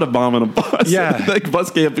guy. It's about a bomb on a bus. Yeah, like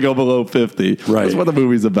bus can't go below 50. Right, that's what the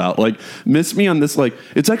movie's about. Like, miss me on this. Like,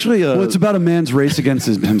 it's actually it's about a man's race against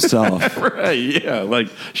himself. Right? Yeah. Like,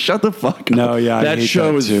 shut the fuck up. No, yeah, that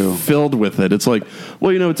show is filled with it. It's like,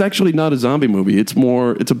 well, it's actually not a zombie movie. It's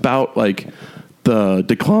about like the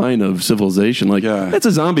decline of civilization. Like, it's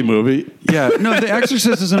a zombie movie. Yeah. No, The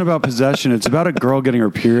Exorcist isn't about possession. It's about a girl getting her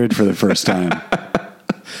period for the first time.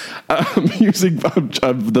 Those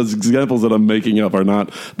examples that I'm making up are not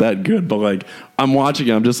that good, but like I'm watching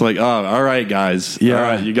it, I'm just like, oh, all right, guys. Yeah. All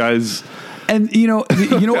right, you guys. And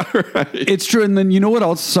right. It's true. And then you know what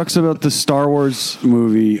else sucks about the Star Wars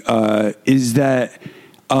movie is that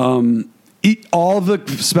all the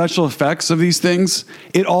special effects of these things,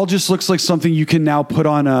 it all just looks like something you can now put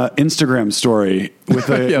on an Instagram story with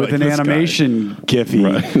an animation Giphy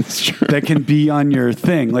that can be on your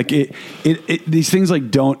thing. Like these things like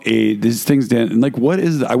don't aid. These things didn't. And like, what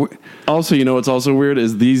is that? Also, what's also weird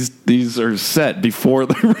is these are set before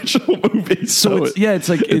the original movie. So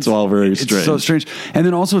it's all very strange. It's so strange. And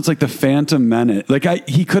then also it's like the Phantom Menace. Like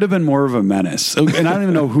he could have been more of a menace. And I don't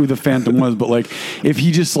even know who the Phantom was, but like if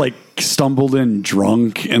he just like stumbled in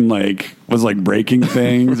drunk and like was like breaking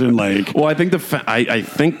things and like. Well, I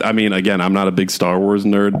think I mean, again, I'm not a big Star Wars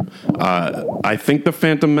nerd. I think the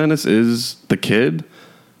Phantom Menace is the kid.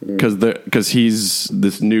 Because he's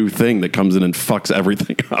this new thing that comes in and fucks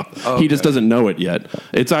everything up. Okay. He just doesn't know it yet.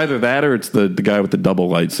 It's either that or it's the guy with the double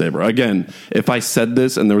lightsaber. Again, if I said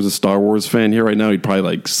this and there was a Star Wars fan here right now, he'd probably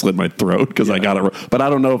like slit my throat because I got it wrong. But I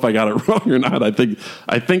don't know if I got it wrong or not. I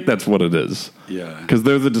think that's what it is. Yeah. Because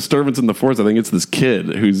there's a disturbance in the Force. I think it's this kid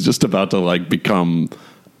who's just about to like become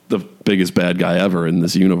the biggest bad guy ever in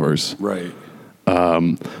this universe. Right.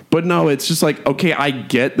 But no, it's just like, okay, I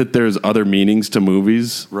get that there's other meanings to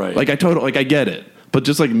movies. Right. Like I get it. But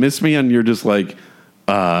just like miss me on your just like,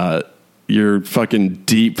 your fucking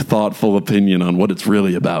deep, thoughtful opinion on what it's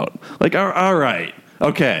really about. Like, all right.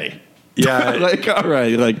 Okay. Yeah. Like, all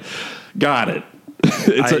right. Like, got it.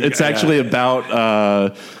 It's actually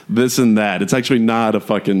about this and that. It's actually not a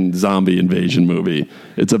fucking zombie invasion movie.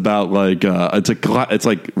 It's about like it's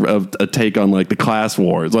like a take on like the class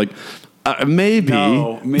wars. Like maybe.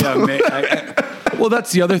 No, well,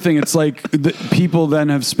 that's the other thing. It's like people then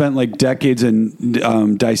have spent like decades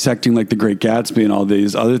in dissecting like The Great Gatsby and all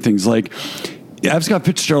these other things. Like F. Scott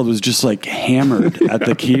Fitzgerald was just like hammered at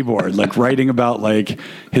the keyboard, like writing about like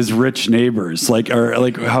his rich neighbors, like or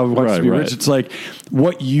like how he wants to be rich. It's like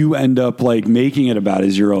what you end up like making it about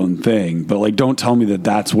is your own thing, but like don't tell me that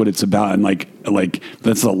that's what it's about and like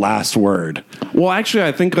that's the last word. Well, actually,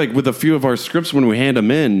 I think like with a few of our scripts when we hand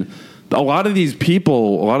them in, a lot of these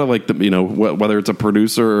people, a lot of like the, whether it's a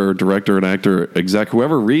producer or director, an actor, exec,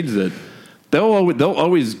 whoever reads it, they'll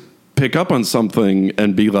always pick up on something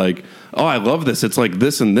and be like, oh, I love this. It's like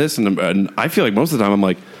this and this. And I feel like most of the time I'm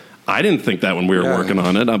like, I didn't think that when we were working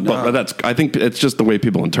on it. But I think it's just the way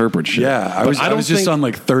people interpret shit. Yeah. I was just on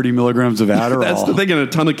like 30 milligrams of Adderall. That's the thing, and a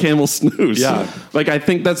ton of Camel Snooze. Yeah. Like, I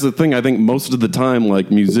think that's the thing. I think most of the time,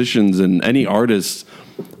 like musicians and any artists,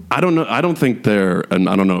 I don't know. I don't think they're, and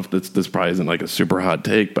I don't know if this probably isn't like a super hot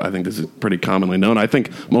take, but I think this is pretty commonly known. I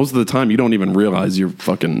think most of the time you don't even realize you're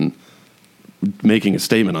fucking making a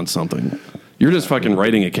statement on something. You're just fucking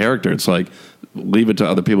writing a character. It's like, leave it to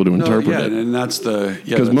other people to interpret it. And that's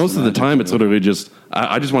because most of the time it's literally just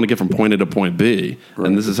I just want to get from point A to point B,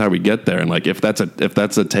 and this is how we get there. And like if that's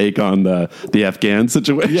a take on the Afghan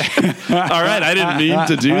situation, all right, I didn't mean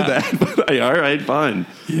to do that, but all right, fine.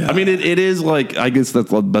 Yeah. I mean, it is like, I guess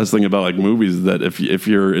that's the best thing about like movies, that if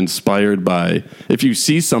you're inspired by, if you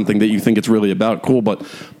see something that you think it's really about, cool. But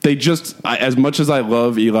they just, as much as I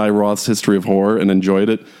love Eli Roth's History of Horror and enjoyed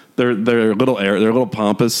it, they're a little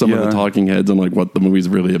pompous, some of the talking heads, on like what the movie's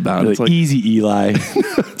really about. It's like, easy, Eli.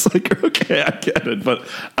 It's like, okay, I get it, but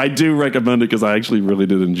I do recommend it because I actually really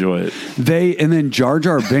did enjoy it. And then Jar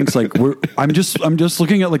Jar Binks, like I'm just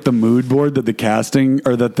looking at like the mood board that the casting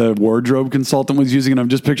or that the wardrobe consultant was using, and I'm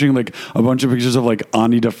just picturing like a bunch of pictures of like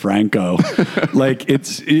Ani DeFranco. Like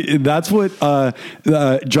that's what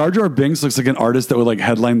Jar Jar Binks looks like, an artist that would like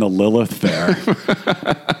headline the Lilith Fair.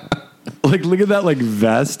 Like, look at that, like,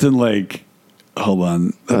 vest and, like, hold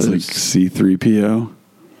on. That's like C-3PO.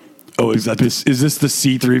 Oh, is this the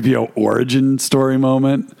C-3PO origin story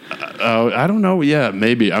moment? I don't know. Yeah,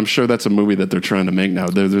 maybe. I'm sure that's a movie that they're trying to make now.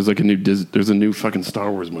 There's like there's a new fucking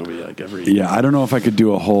Star Wars movie like every. Yeah, I don't know if I could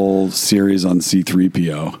do a whole series on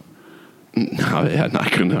C-3PO. No, yeah, I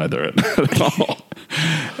couldn't either at all.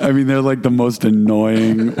 I mean, they're like the most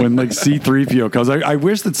annoying when like C-3PO comes. I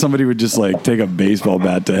wish that somebody would just like take a baseball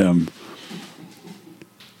bat to him.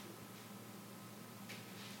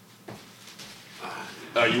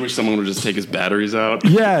 You wish someone would just take his batteries out?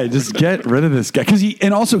 Yeah, just get rid of this guy, because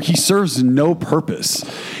he serves no purpose.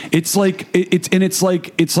 It's like it's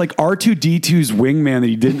like R2-D2's wingman that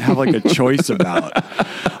he didn't have like a choice about.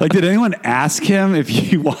 Like, did anyone ask him if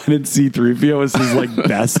he wanted C-3PO as his like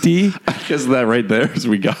bestie? I guess that right there is,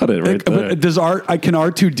 we got it right there. But can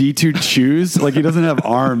R2-D2 choose? Like, he doesn't have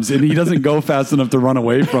arms and he doesn't go fast enough to run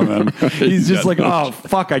away from him. He's just like, oh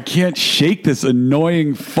fuck, I can't shake this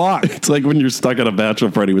annoying fuck. It's like when you're stuck at a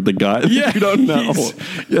bachelor party with the guy you don't know.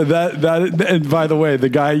 Yeah, that. And by the way, the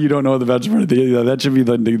guy you don't know at the bachelor party, that should be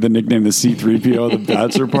the nickname, the C-3PO of the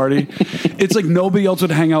bachelor party. It's like nobody else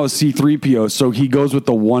would hang out with C-3PO, so he goes with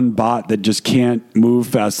the one bot that just can't move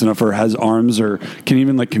fast enough or has arms or can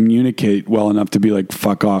even like communicate well enough to be like,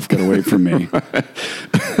 fuck off, get away from me.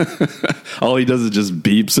 All he does is just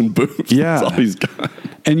beeps and boops. Yeah. That's all he's got.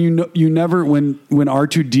 And you never, when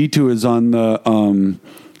R2-D2 is on the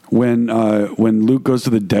when Luke goes to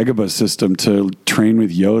the Dagobah system to train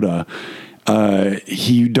with Yoda,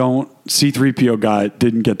 C-3PO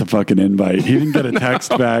didn't get the fucking invite. He didn't get a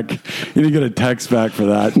text back. He didn't get a text back for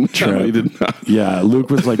that trip. No, he did not. Yeah, Luke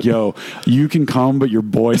was like, "Yo, you can come, but your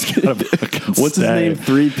boys gotta fucking What's stay." his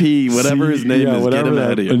name? 3P, whatever his name is. Get him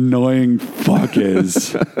out of here. Annoying fuck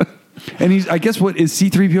is. And I guess what is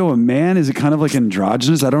C-3PO a man? Is it kind of like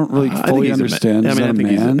androgynous? I don't really fully understand. I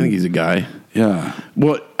think he's a guy. Yeah.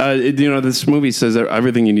 Well, this movie says that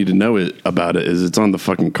everything you need to know about it is it's on the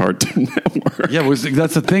fucking Cartoon Network. Yeah,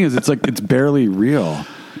 that's the thing is it's barely real.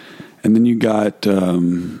 And then you got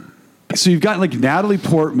so you've got like Natalie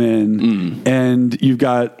Portman and you've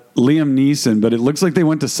got Liam Neeson, but it looks like they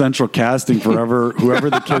went to central casting for whoever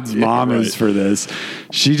the kid's mom is for this.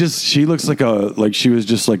 She looks like she was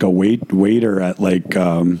just like a waiter at like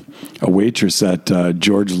a waitress at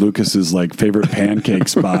George Lucas's like favorite pancake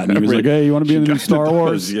spot, and he was like, "Hey, you want to be in the new Star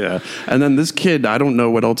Wars?" Yeah. And then this kid, I don't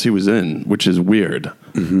know what else he was in, which is weird.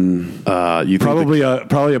 Mm-hmm. You probably a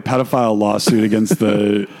pedophile lawsuit against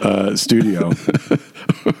the studio.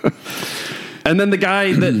 And then the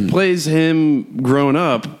guy that plays him growing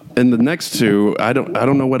up in the next two, I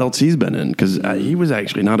don't know what else he's been in because he was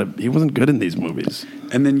actually he wasn't good in these movies.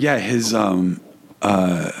 And then his Liam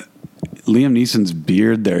Neeson's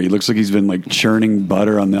beard there. He looks like he's been like churning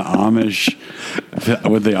butter on the Amish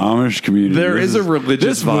with the Amish community. There is a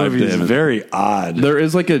religious vibe. This movie is very odd. There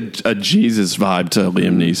is like a Jesus vibe to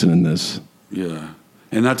Liam Neeson in this. Yeah.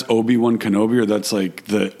 And that's Obi-Wan Kenobi, or that's like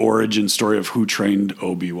the origin story of who trained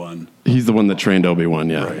Obi-Wan? He's the one that trained Obi-Wan,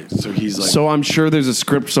 yeah. Right. So he's like... So I'm sure there's a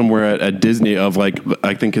script somewhere at Disney of like,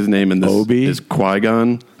 I think his name in this is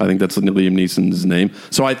Qui-Gon. I think that's Liam Neeson's name.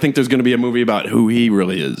 So I think there's going to be a movie about who he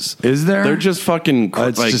really is. Is there? They're just fucking...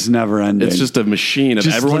 It's just never ending. It's just a machine of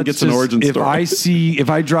everyone gets an origin story. If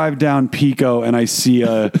I drive down Pico and I see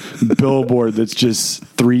a billboard that's just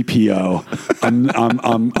 3PO,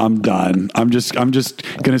 I'm done. I'm just going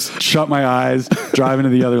to shut my eyes, drive into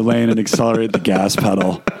the other lane, and accelerate the gas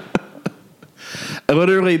pedal.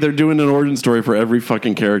 Literally, they're doing an origin story for every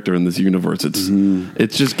fucking character in this universe.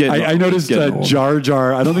 It's just getting... I noticed Jar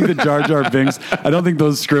Jar. I don't think the Jar Jar Binks... I don't think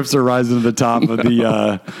those scripts are rising to the top of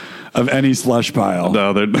the... of any slush pile.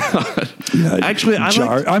 No, they're not. Yeah, actually,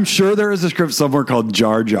 I'm sure there is a script somewhere called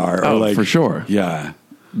Jar Jar. Oh, for sure. Yeah.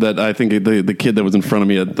 That I think the kid that was in front of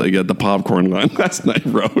me at the popcorn line last night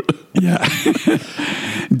wrote. Yeah.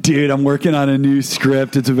 Dude, I'm working on a new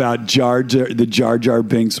script. It's about the Jar Jar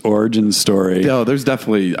Binks origin story. No, there's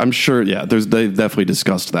definitely, I'm sure, yeah, they've definitely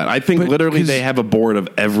discussed that. I think literally they have a board of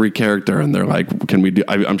every character and they're like, can we do,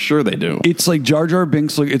 I'm sure they do. It's like Jar Jar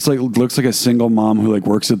Binks, looks like a single mom who like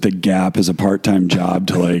works at the Gap as a part-time job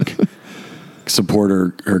to like...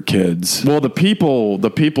 support her kids. Well, the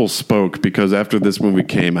people spoke because after this movie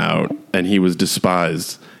came out and he was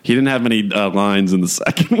despised, he didn't have many lines in the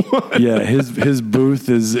second one. Yeah, his booth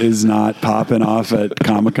is not popping off at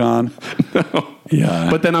Comic-Con. No. Yeah,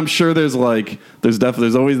 but then I'm sure there's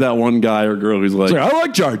always that one guy or girl who's like, I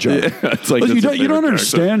like Jar Jar. Yeah, it's like you don't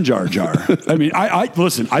understand Jar Jar. I mean, I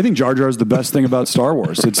listen. I think Jar Jar is the best thing about Star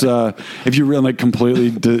Wars. It's if you really like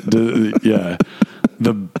completely yeah.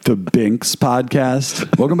 The Binks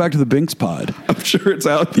podcast. Welcome back to the Binks pod. I'm sure it's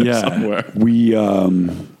out there somewhere. We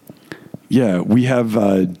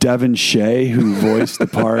have Devin Shea, who voiced the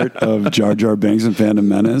part of Jar Jar Binks in Phantom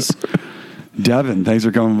Menace. Devin, thanks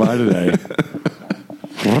for coming by today.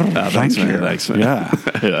 Thanks, man. Thanks, man. Yeah.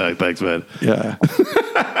 Yeah, thanks, man. Yeah.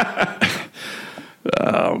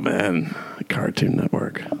 Oh man, Cartoon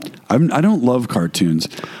Network. I don't love cartoons.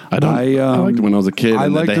 I liked them when I was a kid,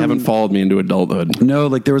 and they haven't followed me into adulthood. No,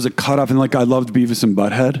 like there was a cutoff, and like I loved Beavis and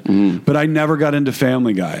Butthead, but I never got into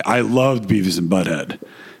Family Guy. I loved Beavis and Butthead.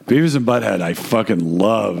 Beavis and Butthead, I fucking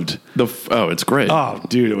loved. It's great. Oh,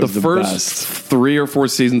 dude, it was the first best. 3 or 4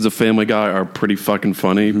 seasons of Family Guy are pretty fucking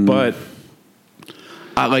funny, but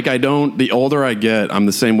the older I get, I'm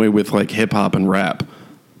the same way with like hip hop and rap.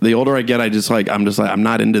 The older I get, I'm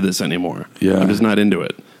not into this anymore. Yeah. I'm just not into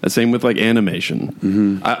it. The same with like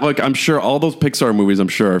animation. I'm sure all those Pixar movies,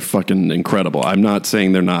 are fucking incredible. I'm not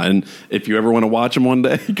saying they're not. And if you ever want to watch them one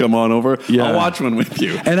day, come on over. Yeah. I'll watch one with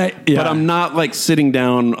you. But I'm not like sitting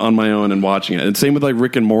down on my own and watching it. And same with like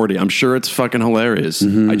Rick and Morty. I'm sure it's fucking hilarious.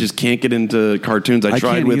 I just can't get into cartoons. I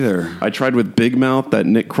tried with Big Mouth, that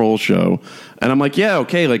Nick Kroll show, and I'm like, yeah,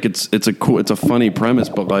 okay, like it's a funny premise,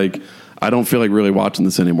 but like, I don't feel like really watching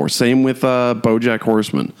this anymore. Same with BoJack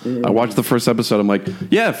Horseman. I watched the first episode. I'm like,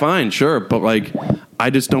 yeah, fine, sure, but like,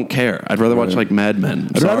 I just don't care. I'd rather watch like Mad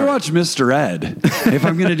Men. I'd rather watch Mr. Ed if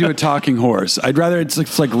I'm going to do a talking horse. I'd rather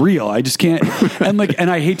it's like real. I just can't. And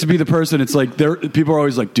I hate to be the person. It's like people are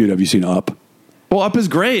always like, dude, have you seen Up? Well, Up is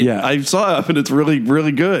great. Yeah. I saw Up, and it's really,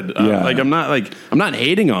 really good. Yeah. I'm not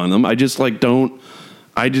hating on them. I just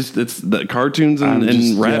it's the cartoons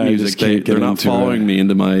and rap music. They're not following me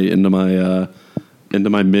into my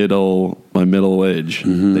middle age.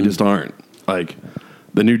 They just aren't. Like,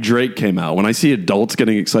 the new Drake came out. When I see adults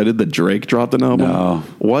getting excited that Drake dropped an album,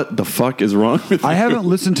 what the fuck is wrong with you? I haven't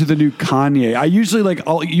listened to the new Kanye. I'll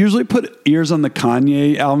usually put ears on the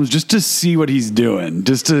Kanye albums just to see what he's doing.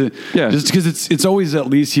 Just because it's always, at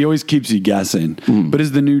least he always keeps you guessing. But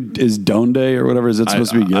is Donde or whatever, is it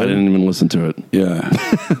supposed to be good? I didn't even listen to it. Yeah.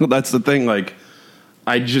 That's the thing. Like,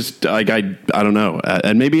 I don't know.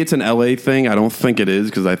 And maybe it's an LA thing. I don't think it is,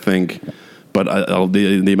 because I think. But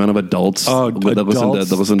the amount of adults that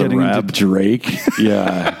listen to rap, into Drake,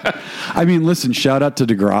 yeah. I mean, listen. Shout out to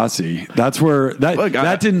Degrassi. That's where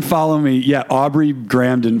that didn't follow me. Yeah, Aubrey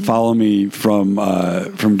Graham didn't follow me from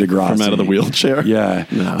Degrassi. From out of the wheelchair. Yeah,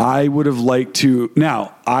 no. I would have liked to.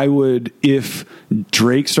 Now, I would, if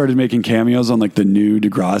Drake started making cameos on like the new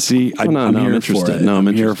Degrassi. I'm here for it. No, I'm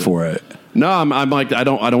here for it. No, I'm like, I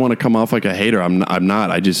don't want to come off like a hater. I'm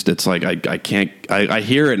not. It's like I can't. I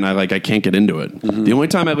hear it and I can't get into it. The only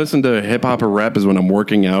time I listen to hip hop or rap is when I'm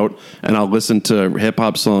working out, and I'll listen to hip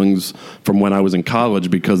hop songs from when I was in college,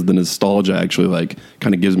 because the nostalgia actually like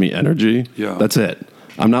kind of gives me energy. Yeah, that's it.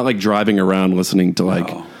 I'm not like driving around listening to like.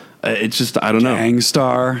 No. It's just, I don't know.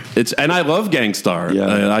 Gangstar. And I love Gangstar.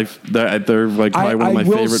 Yeah. They're like probably one of my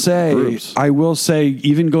favorite groups. I will say,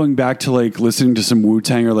 even going back to like listening to some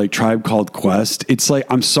Wu-Tang or like Tribe Called Quest, it's like,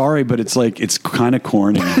 I'm sorry, but it's like, it's kind of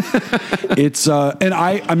corny. It's, and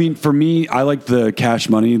I mean, for me, I like the Cash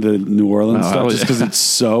Money, the New Orleans stuff, just because it's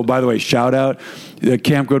so, by the way, shout out. The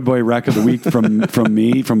Camp Good Boy Rec of the Week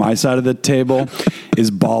from my side of the table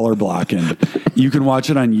is Baller Blockin'. You can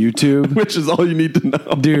watch it on YouTube. Which is all you need to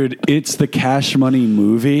know. Dude, it's the Cash Money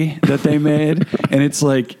movie that they made, and it's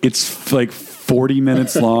like 40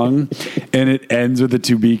 minutes long, and it ends with a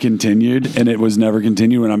to be continued, and it was never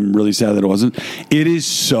continued, and I'm really sad that it wasn't. It is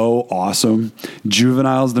so awesome.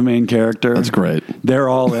 Juvenile's the main character. That's great. They're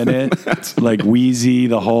all in it. Like Wheezy,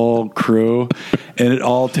 the whole crew, and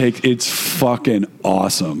it's fucking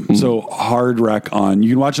awesome. So Hard Rec you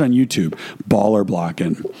can watch it on YouTube, Baller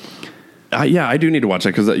Blockin'. Yeah, I do need to watch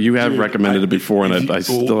that, because you have recommended it before, and I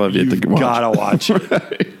still have yet to watch. Gotta watch it.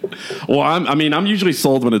 Right. Well, I'm usually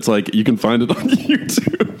sold when it's like you can find it on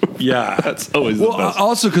YouTube. Yeah, that's always the best.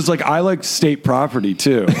 Also, because like I like State Property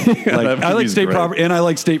too. I like State Property, and I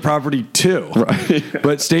like State Property too. Right.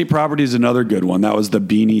 But State Property is another good one. That was the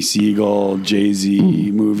Beanie Siegel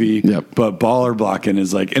Jay-Z movie. Yep. But Baller Blockin'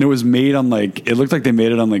 is like, and it was made on like, it looked like they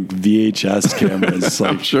made it on like VHS cameras.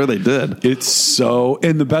 Like, I'm sure they did. It's so,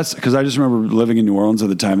 and the best, because I just remember living in New Orleans at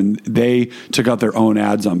the time, and they took out their own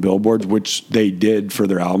ads on billboards, which they did for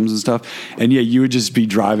their albums and stuff. And yeah, you would just be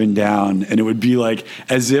driving down, and it would be like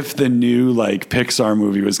as if the new like Pixar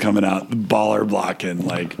movie was coming out, Baller Blockin',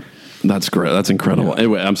 like. That's great. That's incredible.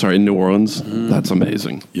 Anyway, I'm sorry, in New Orleans, that's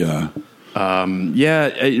amazing. Yeah.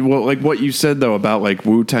 Well, like what you said though about like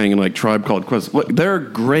Wu-Tang and like Tribe Called Quest, look, they're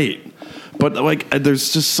great, but like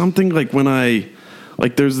there's just something like when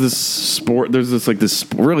there's this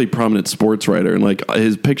really prominent sports writer, and like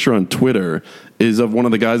his picture on Twitter is of one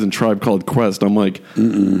of the guys in Tribe Called Quest. I'm like,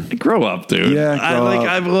 grow up, dude. Yeah,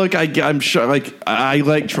 I'm sure. Like, I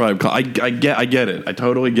like Tribe Called. I get it. I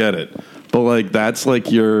totally get it. But like, that's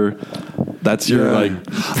your like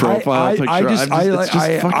profile picture. It's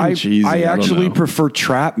just fucking cheesy. I actually prefer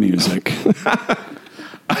trap music.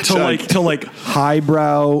 to like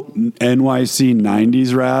highbrow NYC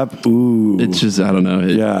 90s rap. Ooh, it's just, I don't know.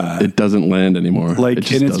 It doesn't land anymore.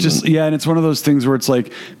 Like, and it's one of those things where it's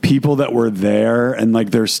like people that were there and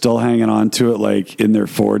like they're still hanging on to it like in their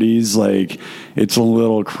 40s. Like, it's a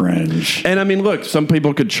little cringe. And I mean, look, some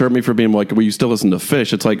people could chirp me for being like, well, you still listen to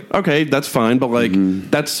Fish. It's like, okay, that's fine, but like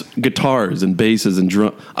that's guitars and basses and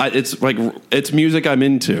drum. It's like, it's music I'm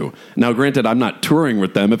into. Now, granted, I'm not touring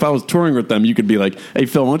with them. If I was touring with them, you could be like, hey,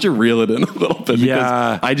 Phil, why don't you reel it in a little bit?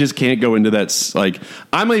 Because I just can't go into that. Like,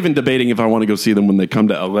 I'm even debating if I want to go see them when they come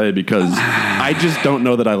to LA, because I just don't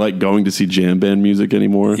know that I like going to see jam band music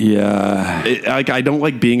anymore. Yeah. I don't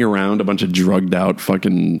like being around a bunch of drugged out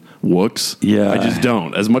fucking wooks. Yeah. I just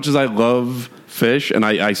don't. As much as I love Fish, and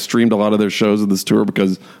I streamed a lot of their shows of this tour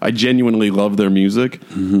because I genuinely love their music.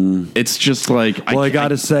 It's just like, I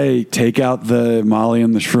gotta say, take out the Molly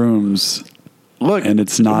and the shrooms. Look, and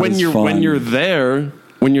it's not as fun. When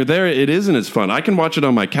you're there, it isn't as fun. I can watch it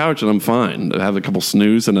on my couch and I'm fine. I have a couple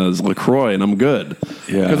snooze and a LaCroix and I'm good.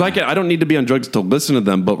 Yeah. Because I don't need to be on drugs to listen to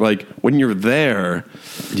them. But like when you're there,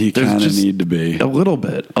 you kind of need to be a little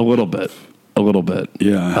bit. A little bit.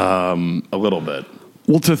 Yeah. A little bit.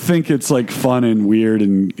 Well, to think it's like fun and weird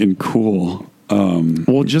and cool.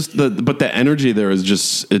 Well, just but the energy there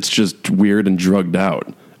is it's just weird and drugged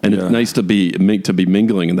out. And Yeah. it's nice to be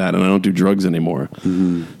mingling in that, and I don't do drugs anymore.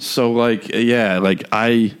 Mm-hmm. So, like, yeah, like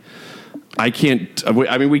I can't.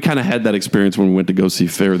 I mean, we kind of had that experience when we went to go see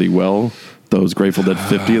Fare Thee Well, those Grateful Dead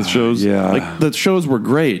 50th shows. Yeah. like the shows were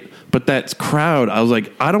great, but that crowd, I was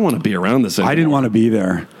like, I don't want to be around this anymore. I didn't want to be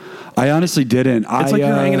there. I honestly didn't. It's like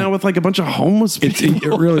you're hanging out with like a bunch of homeless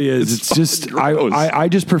people. It really is. It's just gross.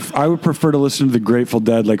 I would prefer to listen to the Grateful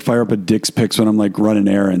Dead, like fire up a Dick's Picks when I'm like running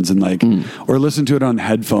errands and like, or listen to it on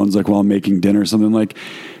headphones like while I'm making dinner or something. Like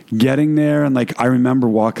getting there and like I remember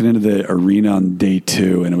walking into the arena on day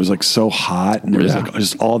 2 and it was like so hot and there was like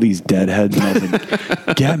just all these deadheads and I was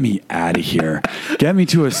like, get me out of here. Get me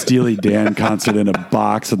to a Steely Dan concert in a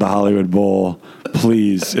box at the Hollywood Bowl,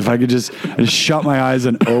 please. If I could just shut my eyes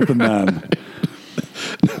and open them.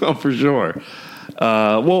 No, for sure.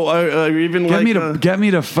 Well, I even Get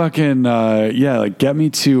me to fucking like get me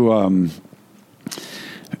to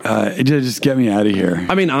just get me out of here.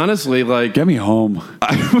 I mean, honestly, like Get me home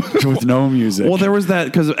with no music. Well, there was that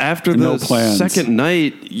because after No the plans. second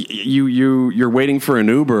night, you're waiting for an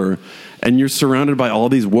Uber, and you're surrounded by all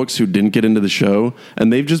these wooks who didn't get into the show,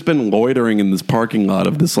 and they've just been loitering in this parking lot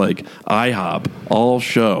of this like IHOP all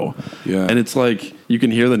show. Yeah. And it's like you can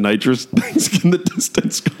hear the nitrous things in the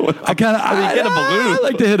distance going. I kind of hit a balloon. I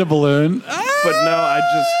like to hit a balloon, But no, I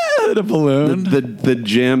just hit a balloon. the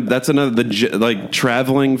jam. That's another like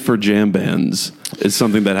traveling for jam bands is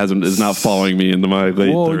something that is not following me into my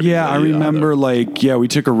late 30s. Yeah, I remember we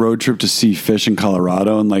took a road trip to see Fish in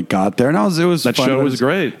Colorado and like got there and it was That fun. show was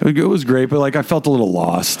great. It was great, but like I felt a little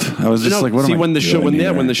lost. I was just like, what am I when the show doing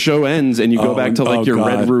here? when the show ends and you go back to like your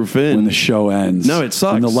God. Red Roof Inn. When the show ends. No, it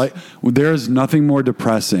sucks. When the light, there's nothing more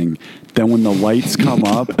depressing than when the lights come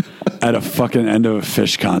up at a fucking end of a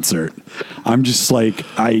Fish concert. I'm just like,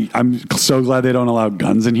 I'm so glad they don't allow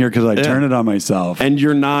guns in here because I turn it on myself. and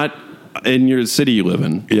you're not in your city you live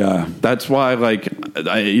in. Yeah. That's why, like,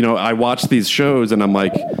 I watch these shows and I'm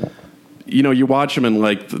like, you watch them and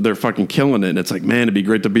like they're fucking killing it. And it's like, man, it'd be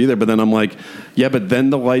great to be there. But then I'm like, yeah, but then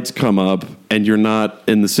the lights come up and you're not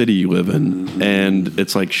in the city you live in. And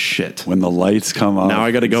it's like, shit. When the lights come up. Now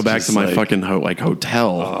I got to go it's back just to my like, fucking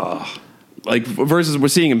hotel. Like versus we're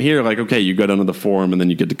seeing him here, like, okay, you go down to the Forum and then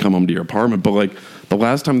you get to come home to your apartment. But like the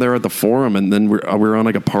last time they were at the Forum and then we're on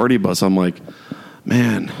like a party bus, I'm like,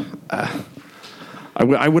 man, I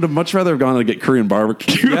would have much rather have gone to get Korean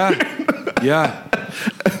barbecue. Yeah.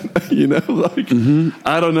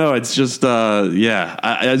 I don't know. It's just, I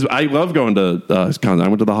love going to Wisconsin. I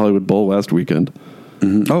went to the Hollywood Bowl last weekend.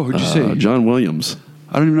 Oh, who'd you see? John Williams.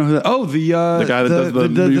 I don't even know who that. Oh, the guy that does the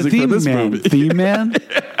music for theme this man. movie. Theme man.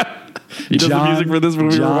 He does the music for this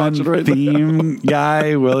movie we're watching right now. Theme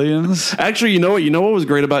guy Williams. Actually, you know what was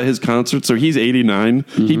great about his concert? So he's 89.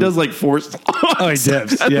 He does like 4 songs. Oh, he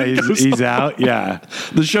dips. Yeah, he's out. Yeah.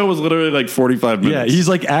 The show was literally like 45 minutes. Yeah, he's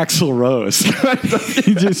like Axl Rose.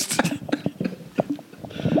 He just...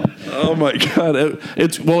 Oh my god!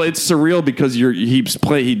 It's surreal because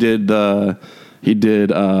he didn't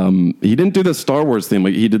do the Star Wars theme.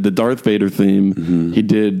 Like he did the Darth Vader theme. Mm-hmm. He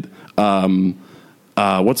did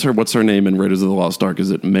what's her name in Raiders of the Lost Ark? Is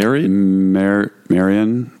it Mary?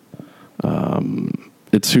 Marion?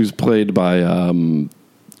 It's who's played by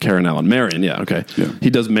Karen Allen. Marion, yeah, okay. Yeah. He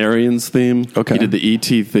does Marion's theme. Okay. He did the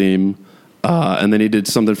E.T. theme. And then he did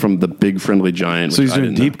something from The Big Friendly Giant. So he's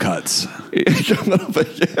doing deep cuts.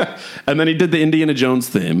 Yeah. And then he did the Indiana Jones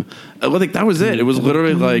theme. Like that was it. It was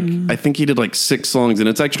literally like, I think he did like 6 songs, and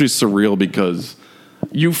it's actually surreal because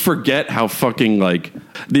you forget how fucking like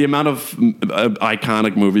the amount of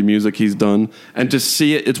iconic movie music he's done, and to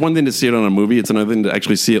see it. It's one thing to see it on a movie. It's another thing to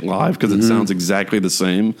actually see it live because it sounds exactly the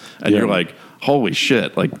same, and you're like, holy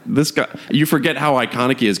shit, like this guy, you forget how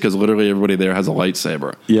iconic he is because literally everybody there has a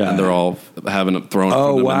lightsaber. Yeah. And they're all having it thrown Oh,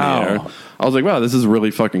 from them wow. in the air. I was like, wow, this is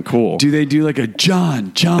really fucking cool. Do they do like a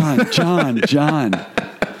John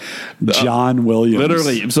Williams?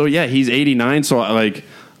 Literally. So yeah, he's 89. So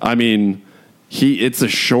it's a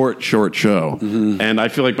short show. Mm-hmm. And I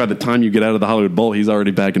feel like by the time you get out of the Hollywood Bowl, he's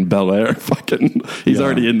already back in Bel Air. He's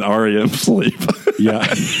already in the REM sleep. Yeah.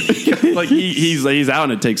 Like he's out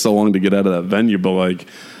and it takes so long to get out of that venue. But like,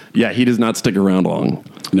 yeah, he does not stick around long.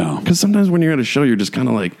 No. Because sometimes when you're at a show, you're just kind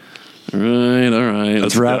of like, all right.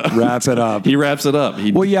 Let's wrap it up. He wraps it up.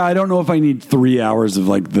 Well, yeah, I don't know if I need 3 hours of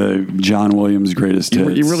like the John Williams greatest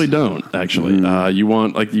hits. You really don't, actually.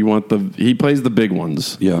 He plays the big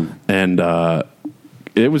ones. Yeah. And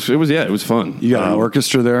it was fun. You got an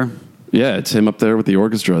orchestra there? Yeah, it's him up there with the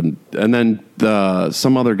orchestra, and then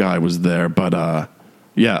some other guy was there. But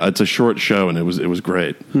yeah, it's a short show, and it was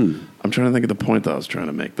great. I'm trying to think of the point that I was trying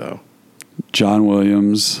to make, though. John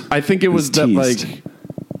Williams. I think it was that teased. like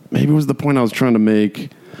maybe it was the point I was trying to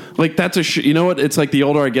make. Like that's a you know what? It's like the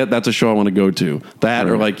older I get, that's a show I want to go to. That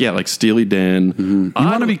or like like Steely Dan. You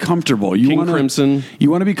want to be comfortable. You King want Crimson.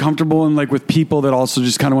 You want to be comfortable and like with people that also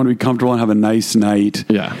just kind of want to be comfortable and have a nice night.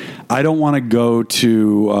 Yeah. I don't want to go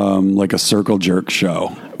to like a circle jerk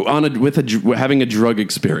show. Having a drug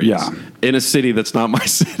experience in a city that's not my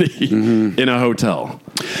city in a hotel.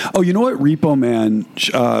 Oh, you know what? Repo Man.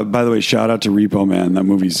 By the way, shout out to Repo Man. That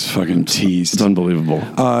movie's fucking teased. It's unbelievable.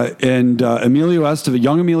 And Emilio Estevez,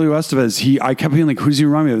 young Emilio Estevez. I kept being like, "Who's he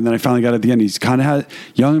remind me of?" And then I finally got at the end. He's kind of had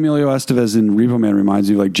young Emilio Estevez in Repo Man reminds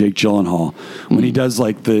me of like Jake Gyllenhaal when he does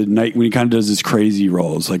like the night when he kind of does his crazy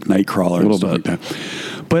roles like Nightcrawler and stuff like that.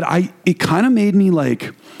 But it kind of made me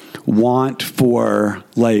like want for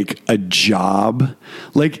like a job,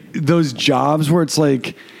 like those jobs where it's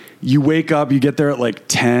like you wake up, you get there at like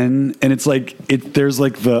 10 and it's like there's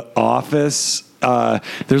like the office,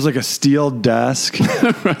 there's like a steel desk.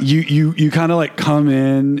 you kind of like come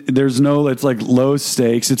in, there's no, it's like low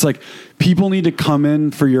stakes. It's like people need to come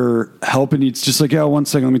in for your help and it's just like, yeah, 1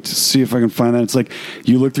 second, let me see if I can find that. It's like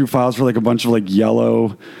you look through files for like a bunch of like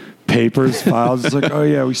yellow papers, files. It's like, oh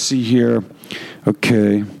yeah, we see here.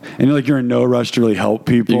 Okay. And you're in no rush to really help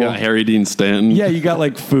people. You got Harry Dean Stanton. Yeah, you got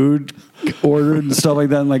like food ordered and stuff like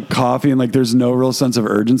that and like coffee and like there's no real sense of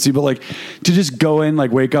urgency. But like to just go in,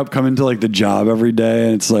 like wake up, come into like the job every day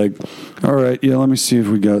and it's like, all right, yeah, let me see if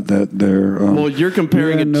we got that there. Well, you're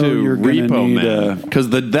comparing it to Repo Man because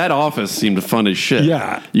that office seemed fun as shit.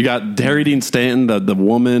 Yeah. You got Harry Dean Stanton, the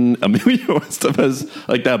woman, Emilio Estevez,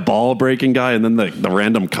 like that ball breaking guy, and then the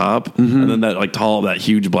random cop, and then that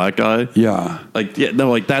huge black guy. Yeah.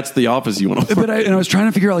 That's the office you want to work. But I was trying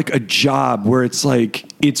to figure out like a job where it's like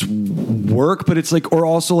it's work, but it's like, or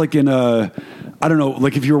also like in a, I don't know,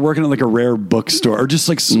 like if you were working at like a rare bookstore or just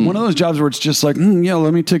like one of those jobs where it's just like, yeah,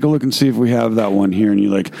 let me take a look and see if we have that one here. And you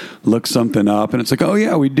like look something up and it's like, oh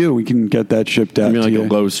yeah, we do. We can get that shipped out. Like a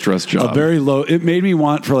low stress job. A very low. It made me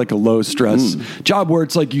want for like a low stress job where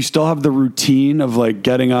it's like you still have the routine of like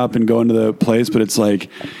getting up and going to the place, but it's like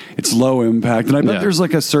it's low impact. And I bet there's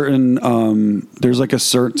like a certain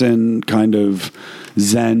kind of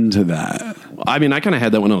zen to that. I mean, I kind of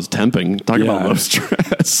had that when I was temping. Talking about low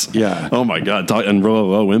stress. Yeah. Oh my God. And real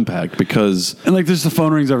low impact because. And like there's the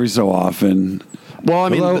phone rings every so often. Well, I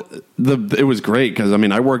mean, it was great because I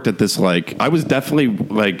mean, I worked at this I was definitely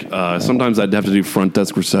sometimes I'd have to do front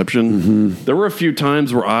desk reception. There were a few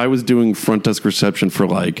times where I was doing front desk reception for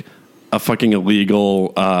like a fucking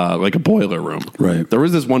illegal like a boiler room. Right. There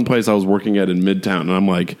was this one place I was working at in Midtown, and I'm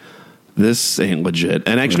like, this ain't legit.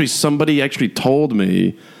 And actually, somebody actually told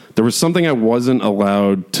me there was something I wasn't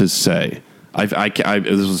allowed to say. This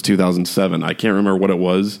was 2007. I can't remember what it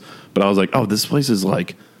was, but I was like, oh, this place is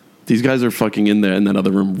like. These guys are fucking in there in that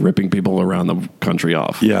other room ripping people around the country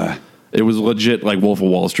off. Yeah. It was legit like Wolf of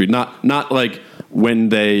Wall Street. Not like when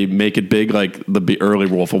they make it big like the early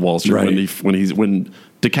Wolf of Wall Street right. when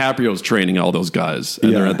DiCaprio's training all those guys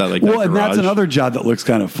and they're at that like and that's another job that looks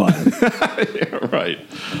kind of fun. Yeah, right.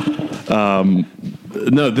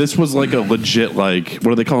 No, this was like a legit like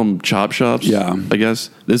what do they call them? Chop shops? Yeah. I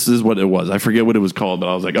guess. This is what it was. I forget what it was called, but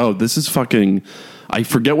I was like, oh, this is fucking I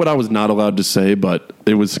forget what I was not allowed to say, but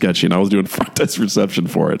it was sketchy, and I was doing front desk reception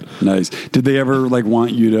for it. Nice. Did they ever like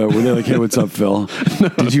want you to? Were they like, "Hey, what's up, Phil"? No.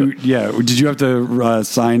 Did you? Yeah. Did you have to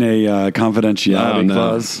sign a confidentiality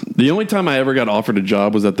clause? The only time I ever got offered a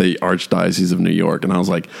job was at the Archdiocese of New York, and I was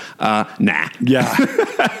like, "Nah." Yeah.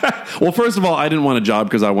 Well, first of all, I didn't want a job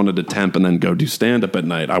because I wanted to temp and then go do stand up at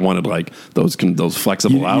night. I wanted like those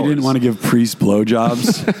flexible hours. You didn't want to give priest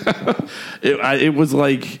blowjobs. It was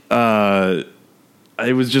like.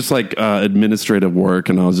 It was just like administrative work,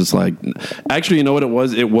 and I was just like, actually, you know what it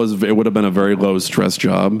was? It would have been a very low stress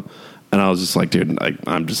job, and I was just like, dude,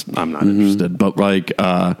 I'm not interested. But like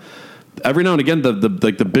every now and again,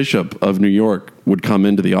 the bishop of New York would come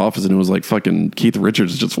into the office, and it was like fucking Keith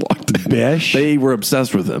Richards just walked in. Bish? They were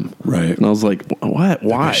obsessed with him, right? And I was like, what?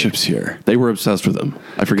 Why? The bishop's here. They were obsessed with him.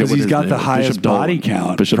 I forget what he's got the highest body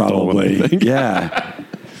count, Bishop probably. Dolan, I think. Yeah.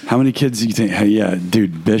 How many kids do you think? Hey, yeah,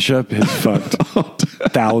 dude, Bishop has fucked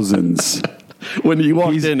thousands. When he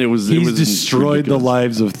walked in, he's destroyed the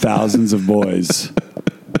lives of thousands of boys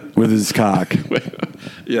with his cock.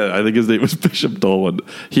 Yeah, I think his name was Bishop Dolan.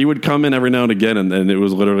 He would come in every now and again, and it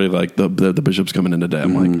was literally like the bishop's coming in today.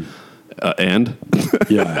 I'm like, and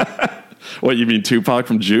yeah. What, you mean Tupac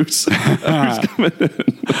from Juice? Who's coming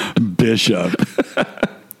in? Bishop.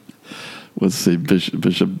 Let's see,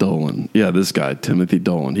 Bishop Dolan. Yeah, this guy, Timothy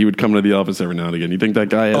Dolan. He would come to the office every now and again. You think that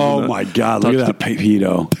guy has Oh, my God. Look at that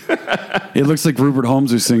pedo. It looks like Rupert Holmes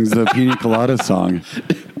who sings the Pina Colada song.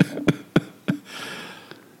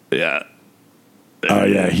 Yeah. Oh,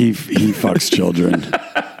 yeah. He fucks children.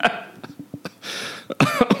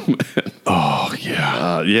 Oh,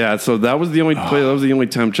 yeah. Yeah, so that was the only play. That was the only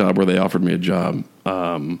temp job where they offered me a job.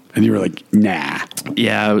 And you were like, nah.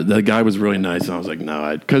 Yeah, the guy was really nice, and I was like,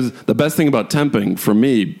 no, because the best thing about temping for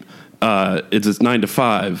me is it's 9 to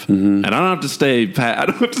 5, and I don't have to stay. I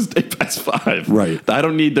don't have to stay past 5. Right. I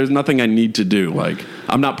don't need. There's nothing I need to do. Like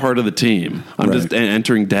I'm not part of the team. I'm just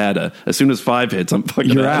entering data. As soon as 5 hits, I'm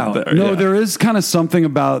fucking out there. No, yeah. there is kind of something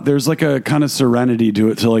about. There's like a kind of serenity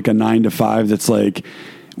to it, to like a 9 to 5. That's like.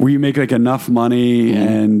 Where you make like enough money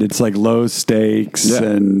and it's like low stakes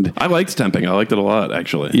and I liked temping. I liked it a lot,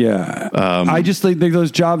 actually. Yeah. I just think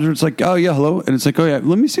those jobs where it's like, oh yeah, hello, and it's like, oh yeah,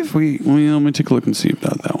 let me see if let me take a look and see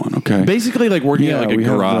about that one. Okay. Basically, like working at like a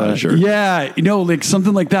garage or like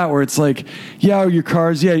something like that where it's like, yeah, your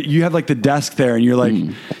cars, you have like the desk there and you're like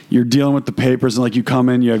you're dealing with the papers and like you come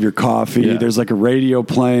in, you have your coffee, there's like a radio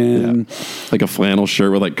playing, like a flannel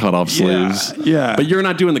shirt with like cut off sleeves. Yeah. But you're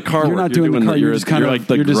not doing the car. You're work. not doing the car. You're just kind of like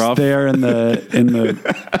the you're gruff. just there in there,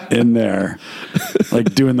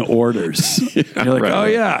 like doing the orders. You're like, oh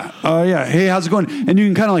yeah, hey, how's it going? And you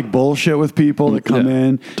can kind of like bullshit with people that come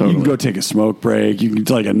in. Totally. You can go take a smoke break. You can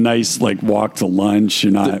do like a nice like walk to lunch.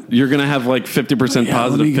 You're not. You're gonna have like 50%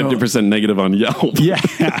 positive, 50% negative on Yelp. Yeah.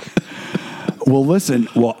 Well, listen.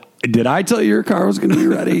 Did I tell you your car was going to be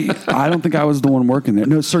ready? I don't think I was the one working there.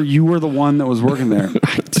 No, sir, you were the one that was working there.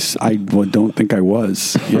 I don't think I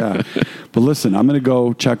was. Yeah. But listen, I'm going to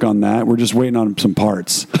go check on that. We're just waiting on some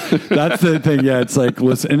parts. That's the thing. Yeah, it's like,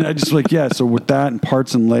 listen, and I just like, so with that and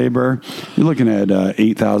parts and labor, you're looking at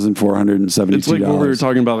 $8,472. It's like what we were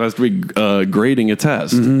talking about last week, grading a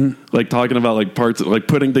test. Like talking about like parts, like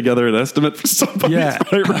putting together an estimate for somebody. Yeah.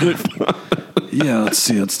 Really fun. Yeah, let's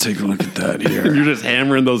see. Let's take a look at that here. You're just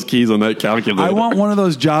hammering those keys on that calculator. I want one of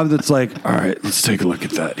those jobs that's like, all right, let's take a look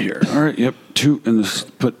at that here. All right, yep, 2, and this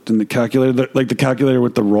put in the calculator, like the calculator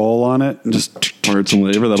with the roll on it, and just parts and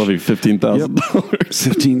labor. That'll be $15,000.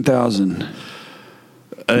 $15,000.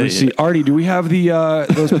 Let me see, Artie. Do we have the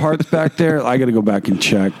those parts back there? I got to go back and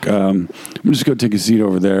check. I'm just going to take a seat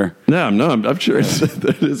over there. I'm sure it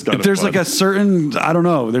is kind of there's fun. like a certain, I don't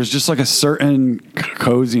know. There's just like a certain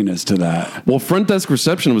coziness to that. Well, front desk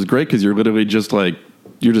reception was great because you're literally just like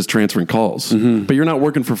you're just transferring calls, but you're not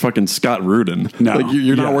working for fucking Scott Rudin. No, like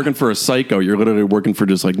you're not working for a psycho. You're literally working for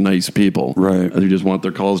just like nice people, right? And you just want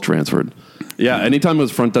their calls transferred. Yeah. Anytime it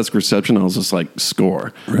was front desk reception, I was just like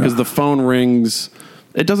score because the phone rings.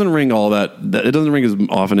 It doesn't ring all that. It doesn't ring as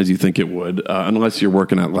often as you think it would, unless you're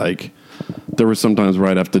working at like. There were sometimes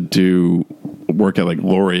where I'd have to do work at like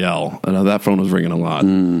L'Oreal, and that phone was ringing a lot.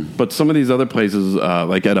 But some of these other places,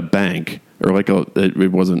 like at a bank or like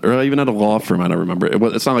it wasn't, or even at a law firm, I don't remember.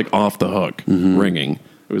 It's not like off the hook ringing.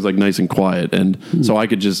 It was like nice and quiet, and so I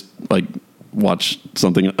could just like watch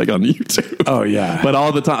something like on YouTube. Oh yeah. But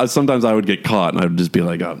all the time, sometimes I would get caught and I would just be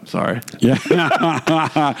like, oh, sorry. Yeah.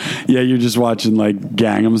 Yeah. You're just watching like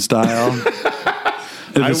Gangnam Style.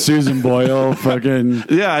 The Susan Boyle fucking.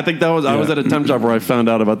 Yeah. I think that was, I was at a temp job where I found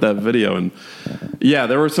out about that video, and yeah,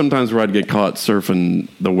 there were some times where I'd get caught surfing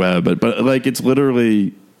the web, but like, it's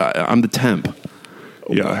literally, I'm the temp.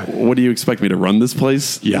 Yeah. What do you expect me to run this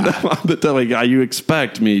place? Yeah. Like, you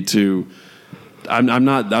expect me to, I'm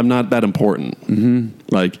not that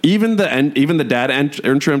important. Like even the data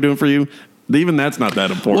entry I'm doing for you, even that's not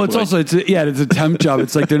that important. Well, it's also it's a temp job.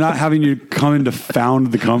 It's like they're not having you come in to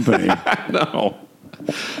found the company. No,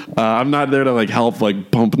 I'm not there to like help like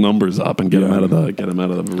pump numbers up and get them out of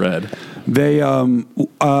the red. They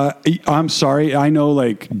I'm sorry. I know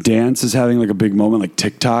like dance is having like a big moment, like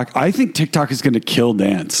TikTok. I think TikTok is going to kill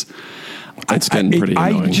dance. It's getting pretty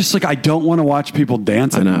annoying. I just like, I don't want to watch people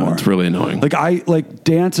dance anymore. I know, it's really annoying. Like I like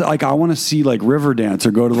dance, like I want to see like river dance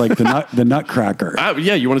or go to like the Nutcracker.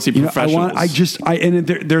 Yeah, you want to see professionals.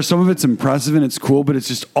 There's some of it's impressive and it's cool, but it's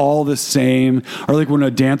just all the same. Or like when a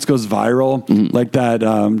dance goes viral, like that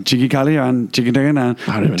Chiki Kalian, Chiki Daganan.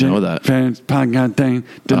 I don't even know that.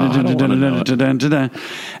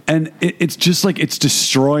 And it's just like, it's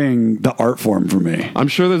destroying the art form for me. I'm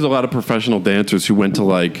sure there's a lot of professional dancers who went to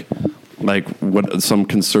like some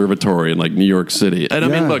conservatory in like New York City. And I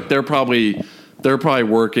mean, look, they're probably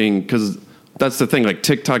working, because that's the thing. Like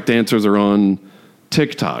TikTok dancers are on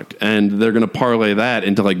TikTok, and they're going to parlay that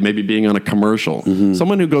into like maybe being on a commercial.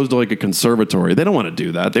 Someone who goes to like a conservatory, they don't want to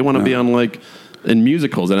do that. They want to be on like in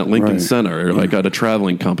musicals and at Lincoln Right. Center, or like at a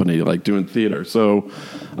traveling company, like doing theater. So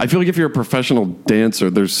I feel like if you're a professional dancer,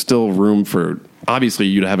 there's still room for obviously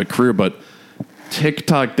you to have a career, but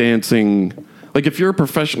TikTok dancing, like if you're a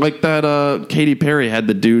professional, like that Katy Perry had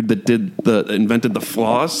the dude that invented the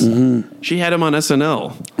floss. She had him on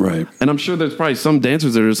SNL, Right. and I'm sure there's probably some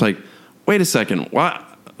dancers that are just like, wait a second, what?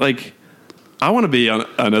 Like, I want to be on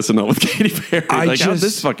SNL with Katy Perry. Like, how'd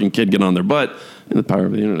this fucking kid get on there? But in the power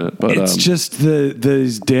of the internet. But It's just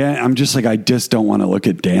I'm just like, I just don't want to look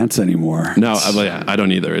at dance anymore. no, I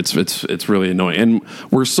don't either. It's really annoying, and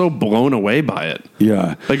we're so blown away by it.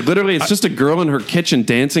 Yeah. Like literally, it's just a girl in her kitchen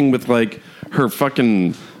dancing with like her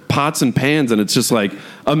fucking pots and pans, and it's just like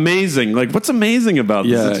amazing. Like, what's amazing about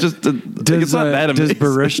this? Yeah. It's just it's not that does amazing.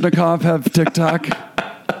 Baryshnikov have TikTok?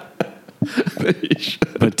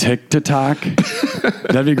 But TikTok?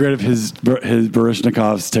 That'd be great if his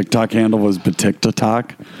Baryshnikov's TikTok handle was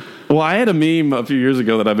Batiktok. Well, I had a meme a few years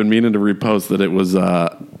ago that I've been meaning to repost that it was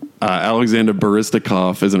Alexander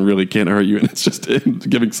Baristikov isn't really can't hurt you, and it's just him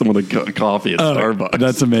giving someone a coffee at Starbucks.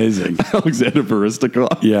 That's amazing. Alexander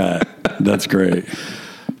Baristikov. Yeah, that's great.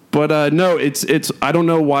 But no, it's I don't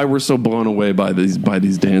know why we're so blown away by these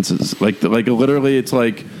dances. Like literally, it's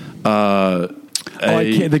like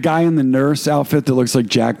the guy in the nurse outfit that looks like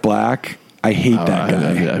Jack Black. I hate that guy.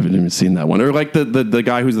 I haven't even seen that one. Or like the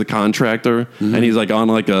guy who's the contractor, and he's like on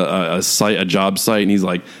like a site, a job site, and he's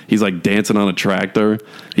like dancing on a tractor.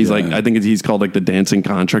 He's like, I think he's called like the dancing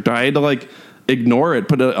contractor. I had to like ignore it,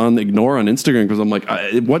 put it on ignore on Instagram because I'm like,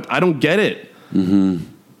 I don't get it.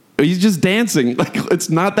 He's just dancing. Like,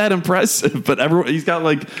 it's not that impressive, but he's got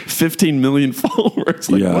like 15 million followers.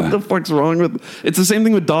 Like, what the fuck's wrong with? It's the same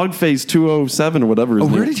thing with Dogface 207 or whatever.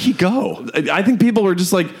 Where did he go? I think people are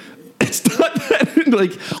just like, it's not that.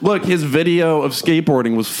 Like, look, his video of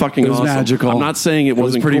skateboarding was fucking awesome. magical. I'm not saying it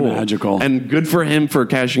wasn't pretty cool. magical, and good for him for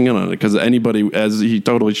cashing in on it because anybody, as he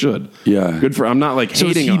totally should. Yeah, good for. I'm not like so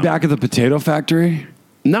hating. Is he back at the Potato Factory?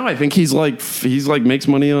 No, I think he's like makes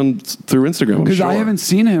money through Instagram. Because I haven't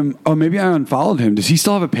seen him. Oh, maybe I unfollowed him. Does he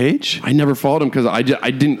still have a page? I never followed him because I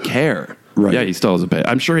didn't care. Right. Yeah, he still has a page.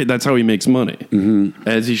 I'm sure that's how he makes money,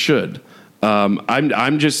 as he should.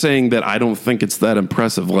 I'm just saying that I don't think it's that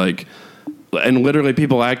impressive. Like, and literally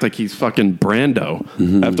people act like he's fucking Brando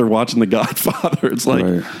after watching The Godfather. It's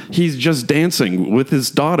like he's just dancing with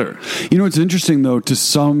his daughter. You know, it's interesting though, to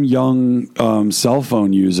some young cell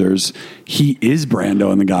phone users, he is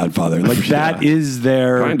Brando in The Godfather. Like that is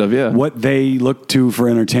their kind of what they look to for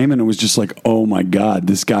entertainment. It was just like, oh my God,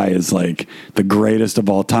 this guy is like the greatest of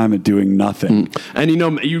all time at doing nothing. And you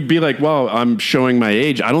know, you'd be like, well, I'm showing my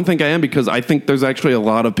age. I don't think I am, because I think there's actually a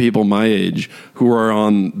lot of people my age who are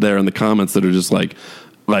on there in the comments that are just like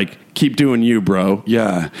keep doing you, bro.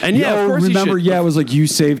 Yeah. And of course remember, it was like, you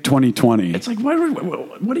saved 2020. It's like,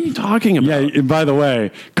 what are you talking about? Yeah, and by the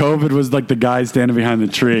way, COVID was like the guy standing behind the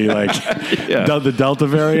tree, like the Delta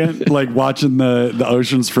variant, like watching the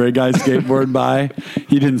Ocean Spray guy skateboard by.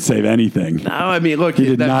 He didn't save anything. No, I mean, look, he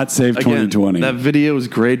did not save 2020. That video is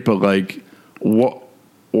great, but like, what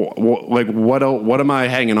am I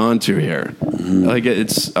hanging on to here? Like,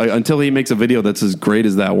 it's until he makes a video that's as great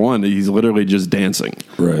as that one, he's literally just dancing.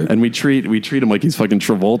 Right. And we treat him like he's fucking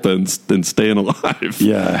Travolta and Staying Alive.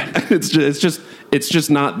 Yeah. It's just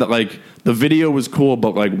not that, like, the video was cool,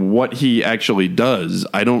 but like what he actually does,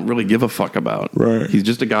 I don't really give a fuck about. Right. He's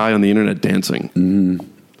just a guy on the internet dancing.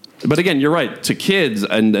 But again, you're right. To kids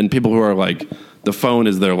and people who are like, the phone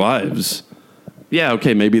is their lives. Yeah,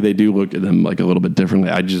 okay, maybe they do look at them like a little bit differently.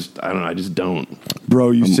 I don't know. I just don't.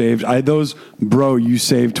 Bro, you saved. You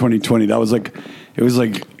saved 2020. That was like, it was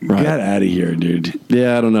like, get out of here, dude.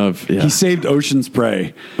 Yeah, I don't know if he saved Ocean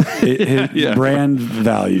Spray, his brand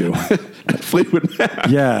value. Fleetwood Mac.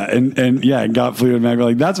 Yeah, and got Fleetwood Mac.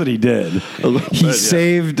 Like, that's what he did. He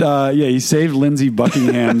saved. He saved Lindsey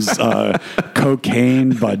Buckingham's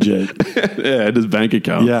cocaine budget. Yeah, in his bank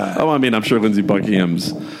account. Yeah. Oh, I mean, I'm sure Lindsey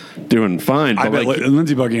Buckingham's doing fine. But I bet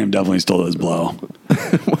Lindsey Buckingham definitely still does blow.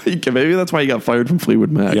 Maybe that's why he got fired from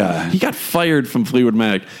Fleetwood Mac. Yeah. He got fired from Fleetwood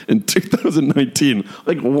Mac in 2019.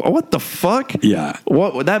 Like, what the fuck? Yeah.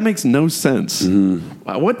 What? That makes no sense.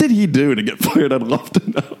 What did he do to get fired? I'd love to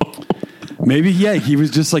know. Maybe, he was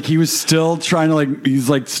just like, he was still trying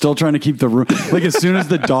to still trying to keep the room. Like, as soon as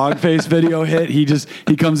the Dogface video hit, he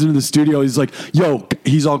comes into the studio. He's like, yo,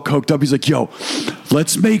 he's all coked up. He's like, yo,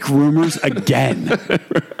 let's make Rumors again.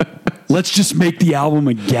 Let's just make the album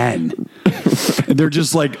again. And they're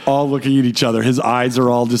just like all looking at each other. His eyes are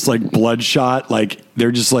all just like bloodshot. Like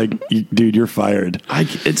they're just like, dude, you're fired.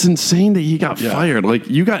 It's insane that he got fired. Like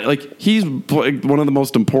he's like one of the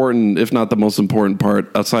most important, if not the most important part,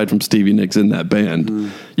 aside from Stevie Nicks in that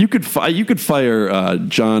band. You could fire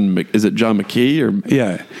John. Is it John McKee or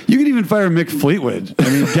You could even fire Mick Fleetwood. I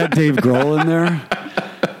mean, get Dave Grohl in there.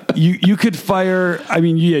 You could fire. I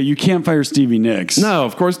mean, you can't fire Stevie Nicks. No,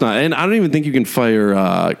 of course not. And I don't even think you can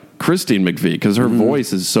fire Christine McVie because her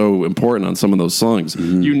voice is so important on some of those songs.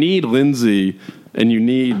 You need Lindsay and you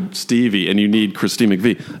need Stevie and you need Christine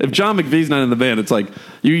McVie. If John McVie's not in the band, it's like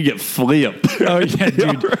you can get Flea up there. Oh yeah,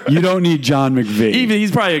 dude. You don't need John McVie. Even he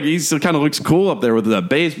kind of looks cool up there with that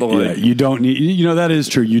bass, but like, you don't need. You know that is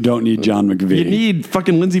true. You don't need John McVie. You need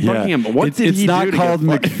fucking Lindsey Buckingham. What did he do? It's not called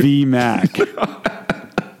McVie Mac.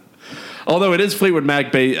 Although it is Fleetwood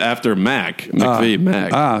Mac after Mac. McVie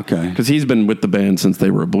Mac. Okay. Because he's been with the band since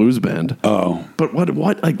they were a blues band. Oh. But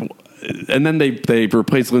what like, and then they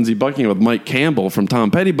replaced Lindsey Buckingham with Mike Campbell from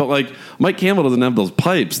Tom Petty, but like Mike Campbell doesn't have those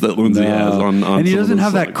pipes that Lindsey has on and he doesn't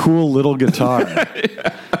have that cool little guitar.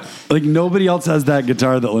 Like nobody else has that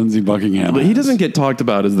guitar that Lindsey Buckingham has. He doesn't get talked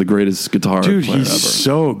about as the greatest guitar player ever.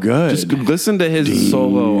 So good. Just listen to his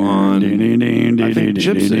solo on I think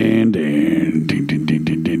Gypsy.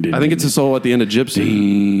 I think it's a solo at the end of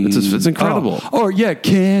Gypsy. It's incredible. Oh yeah,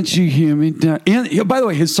 can't you hear me? And by the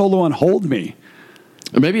way, his solo on Hold Me.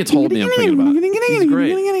 Maybe it's Hold Me I'm thinking about. He's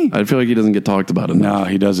great. I feel like he doesn't get talked about enough. No,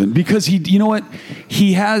 he doesn't. Because you know what?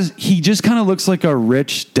 He just kind of looks like a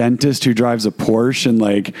rich dentist who drives a Porsche in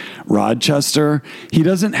like Rochester. He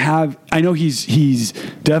doesn't have, I know he's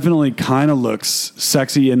definitely kind of looks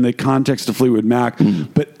sexy in the context of Fleetwood Mac,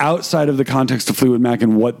 but outside of the context of Fleetwood Mac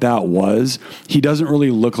and what that was, he doesn't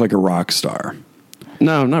really look like a rock star.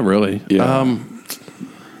 No, not really. Yeah.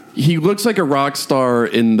 He looks like a rock star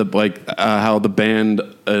in the how the band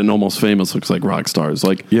and Almost Famous looks like rock stars.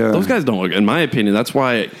 Like those guys don't look. In my opinion, that's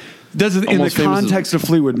why. In the context of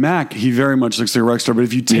Fleetwood Mac, he very much looks like a rock star. But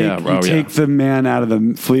if you take the man out of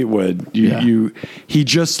the Fleetwood, he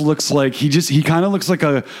just looks like he kind of looks like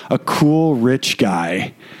a cool rich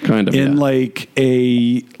guy, kind of in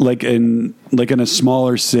in a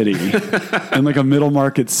smaller city, in like a middle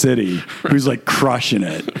market city, who's like crushing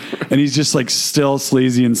it, and he's just like still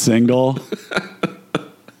sleazy and single.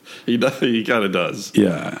 He kind of does.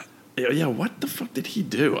 Yeah. Yeah, what the fuck did he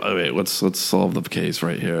do? Oh, wait, let's solve the case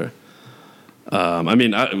right here. I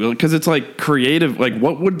mean, because it's like creative. Like,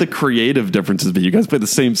 what would the creative differences be? You guys play the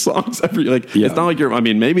same songs every. It's not like you're. I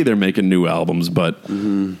mean, maybe they're making new albums, but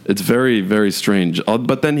it's very, very strange.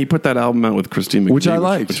 But then he put that album out with Christine McVie, which I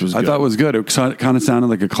liked. Which was I thought was good. It kind of sounded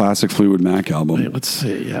like a classic Fleetwood Mac album. Wait, let's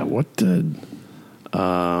see. Yeah, what did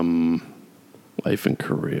Life and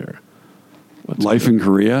Career? Life in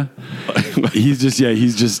Korea. He's just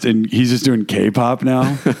doing K-pop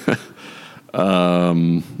now.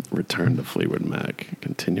 Return to Fleetwood Mac,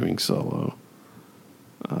 continuing solo.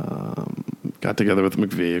 Got together with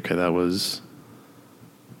McVie. Okay, that was.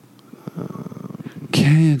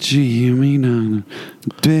 Can't you hear me now?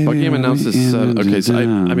 Buckingham announced this. Okay, so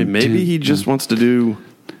I mean, maybe he just wants to do.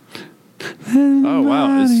 Oh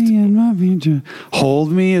wow!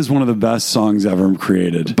 Hold Me is one of the best songs ever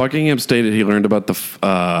created. Buckingham stated he learned about the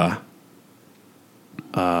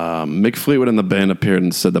Mick Fleetwood and the band appeared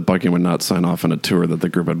and said that Buckingham would not sign off on a tour that the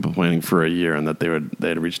group had been planning for a year, and that they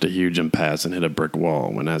had reached a huge impasse and hit a brick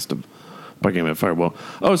wall when asked if Buckingham had fired. Well,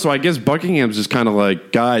 so I guess Buckingham's just kind of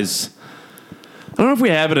like, guys, I don't know if we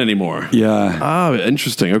have it anymore. Yeah. Oh,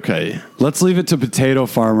 interesting. Okay. Let's leave it to potato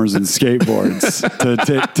farmers and skateboards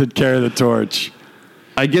to carry the torch.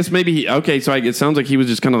 I guess maybe so it sounds like he was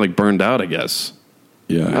just kind of like burned out, I guess.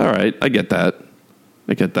 Yeah. All right. I get that.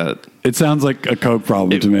 It sounds like a coke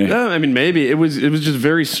problem to me. I mean, maybe it was just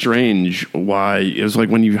very strange why it was like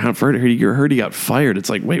when you heard he got fired. It's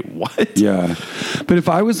like, wait, what? Yeah. But if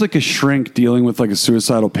I was like a shrink dealing with like a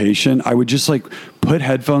suicidal patient, I would just like put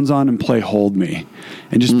headphones on and play Hold Me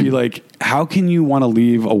and just be like, how can you want to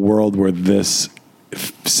leave a world where this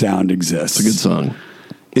sound exists? It's a good song.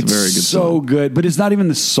 It's a very good so song. good, but it's not even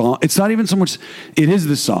the song. It's not even so much. It is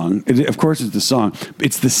the song. Of course, it's the song.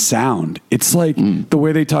 It's the sound. It's like the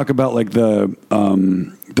way they talk about like the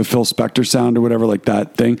Phil Spector sound or whatever, like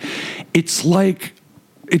that thing. It's like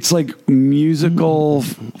musical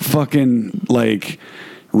fucking like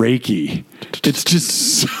Reiki. It's just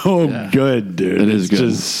so good, dude. It is good.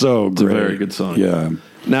 It's just so great. It's a very good song. Yeah.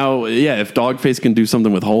 Now, if Dogface can do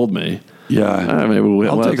something with Hold Me. Yeah, maybe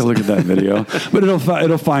I'll take a look at that video, but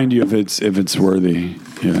it'll find you if it's worthy.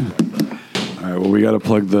 Yeah. All right. Well, we got to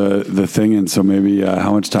plug the thing in. So maybe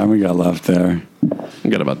how much time we got left there? We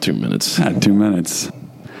got about 2 minutes. 2 minutes.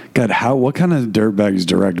 God, what kind of dirtbags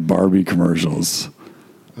direct Barbie commercials?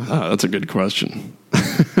 That's a good question.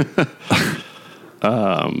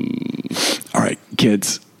 All right,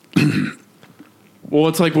 kids. Well,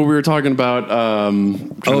 it's like what we were talking about.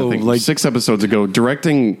 Like 6 episodes ago,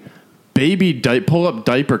 directing pull-up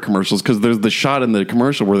diaper commercials, because there's the shot in the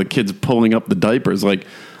commercial where the kid's pulling up the diapers. Like,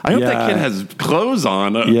 I hope that kid has clothes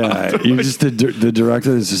on. You just the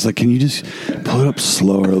director is just like, can you just pull it up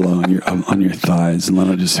slower on your thighs and let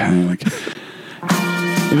it just hang like.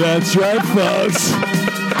 That's right, folks.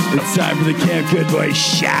 It's time for the Camp Good Boy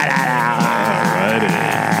shout out.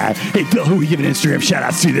 Hey, Phil, who are we giving Instagram shout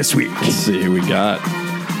outs to this week? Let's see who we got.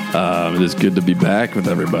 It is good to be back with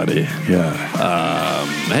everybody. Yeah.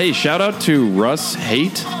 Hey, shout out to Russ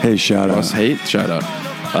Haight. Hey, shout out. Russ Haight, shout out.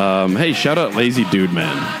 Hey, shout out Lazy Dude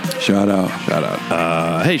Man. Shout out. Shout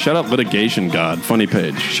out. Hey, shout out Litigation God. Funny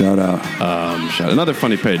page. Shout out. Another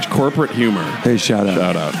funny page. Corporate Humor. Hey, shout out.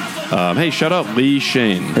 Shout out. Hey, shout out Lee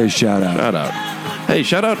Shane. Hey, shout out. Shout out. Hey,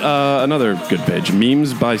 shout out another good page.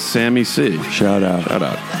 Memes by Sammy C. Shout out. Shout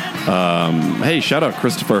out. Hey, shout out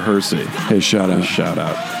Christopher Hersey. Hey, shout out. Shout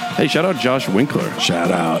out. Hey, shout out Josh Winkler.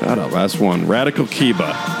 Shout out. Shout out. Last one. Radical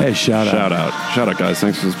Kiba. Hey, shout out. Shout out. Shout out, guys.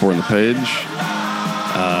 Thanks for supporting the page.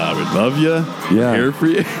 We love you. Yeah. We're here for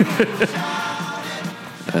you.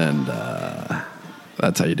 And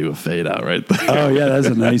that's how you do a fade out right there. Oh, yeah, that's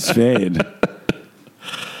a nice fade.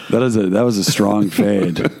 That was a strong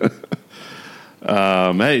fade.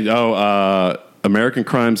 American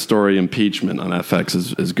Crime Story Impeachment on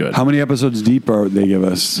FX is good. How many episodes deep are they give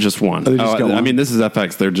us? Just one. Oh, they just got one? I mean, this is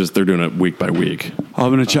FX. They're doing it week by week.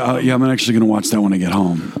 I'm actually gonna watch that when I get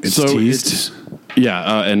home. It's teased.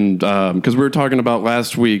 And because we were talking about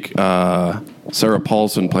last week, Sarah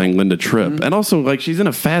Paulson playing Linda Tripp, and also like she's in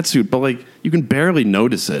a fat suit, but like you can barely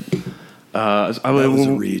notice it. Was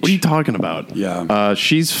a reach. What are you talking about? Yeah,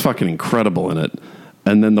 she's fucking incredible in it.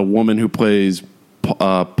 And then the woman who plays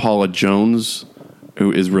Paula Jones,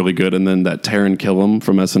 who is really good, and then that Taron Killam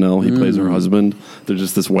from SNL, he plays her husband. They're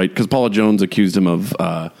just this white, because Paula Jones accused him of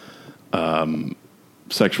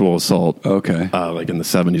sexual assault. Okay. Like in the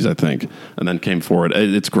 70s, I think, and then came forward.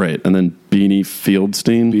 It's great. And then Beanie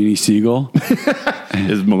Siegel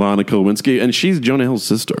is Milana Lewinsky, and she's Jonah Hill's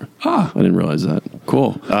sister. I didn't realize that.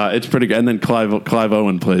 Cool. It's pretty good. And then Clive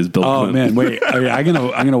Owen plays Bill Clinton. Man, wait! I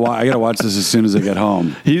gotta watch this as soon as I get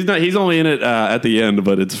home. He's only in it at the end,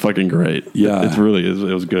 but it's fucking great. Yeah, it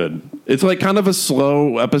was good. It's like kind of a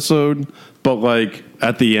slow episode, but like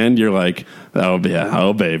at the end, you're like, oh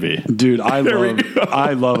baby, dude, I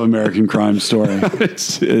love American Crime Story.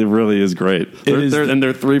 It really is great.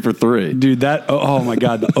 They're 3 for 3, dude. Oh my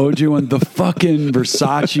god, the OJ one, the fucking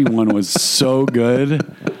Versace one was so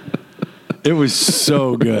good. It was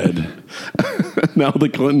so good. Now the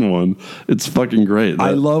Clinton one, it's fucking great. I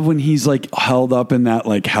love when he's like held up in that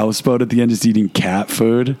like houseboat at the end, just eating cat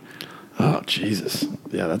food. Oh Jesus,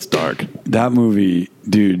 yeah, that's dark. That movie,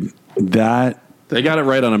 dude. They got it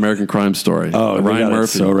right on American Crime Story. Oh, Ryan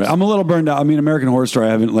Murphy. So right. I'm a little burned out. I mean, American Horror Story, I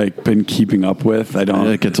haven't like been keeping up with. I don't.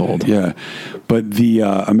 It gets old. Yeah, but the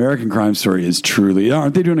American Crime Story is truly.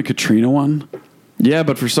 Aren't they doing a Katrina one? Yeah,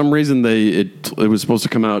 but for some reason it was supposed to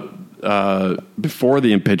come out before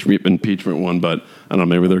the impeachment one, but I don't know.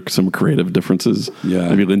 Maybe there are some creative differences. Yeah,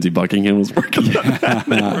 maybe Lindsey Buckingham was working on that.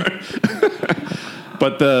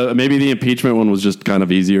 But maybe the impeachment one was just kind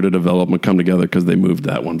of easier to develop and come together because they moved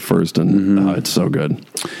that one first, and it's so good.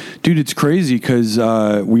 Dude, it's crazy because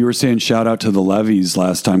we were saying shout out to the levees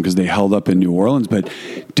last time because they held up in New Orleans, but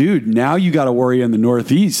dude, now you got to worry in the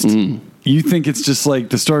Northeast. You think it's just like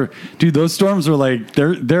the storm, dude? Those storms are like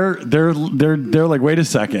they're like, wait a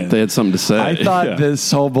second, they had something to say. I thought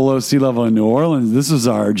this whole below sea level in New Orleans, this was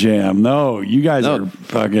our jam. No, you guys are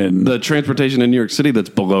fucking the transportation in New York City that's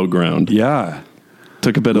below ground. Yeah.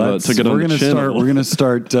 Took it on the chin. We're gonna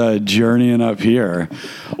start journeying up here.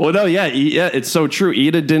 Well, no, yeah, it's so true.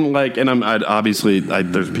 Ida didn't like, and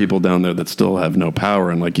there's people down there that still have no power,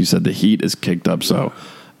 and like you said, the heat is kicked up, so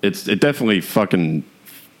it definitely fucking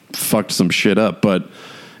fucked some shit up. But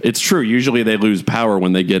it's true. Usually they lose power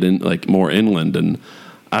when they get in like more inland, and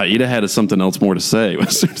Ida had something else more to say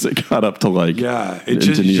as soon as it got up to like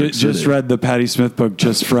into New York City. Just read the Patti Smith book,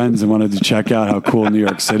 Just Friends, and wanted to check out how cool New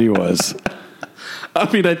York City was. I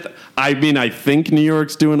mean, I think New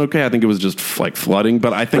York's doing okay. I think it was just like flooding,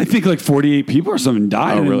 but I think like 48 people or something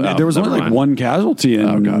died. Oh, really? There was only like one casualty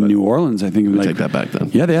in New Orleans. I think. Take that back then.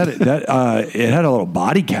 Yeah, they had that. It had a little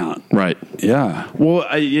body count. Right. Yeah. Well,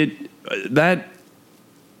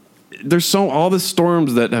 there's all the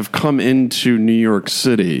storms that have come into New York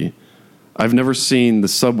City. I've never seen the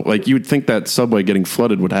subway. Like, you would think that subway getting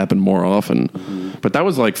flooded would happen more often. But that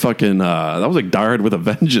was like fucking, that was like Die Hard with a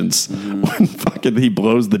Vengeance when fucking he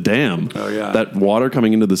blows the dam. Oh, yeah. That water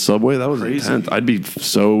coming into the subway, that was intense. I'd be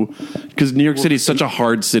so, because New York City is such a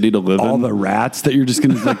hard city to live All in. the rats that you're just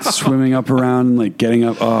going to like swimming up around and like getting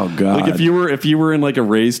up. Oh, God. Like if you were in like a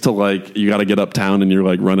race to like, you got to get uptown and you're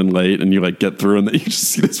like running late and you like get through and then you just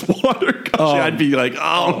see this water gushing, I'd be like,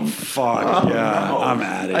 oh, fuck. Yeah. no. I'm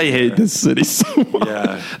at it. I hate this city so much.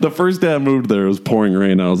 Yeah. The first day I moved there, it was pouring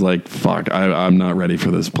rain. I was like, fuck, I'm not ready for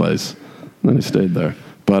this place. And then I stayed there.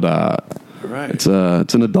 But Right. it's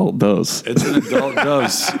an adult dose. It's an adult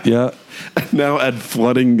dose. Yeah. Now add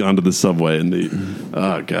flooding onto the subway and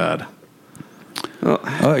oh, God.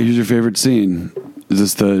 Oh, here's your favorite scene. Is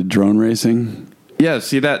this the drone racing? Yeah,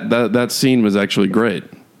 see, that scene was actually great.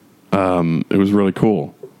 It was really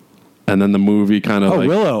cool. And then the movie kind of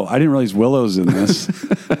Willow. I didn't realize Willow's in this.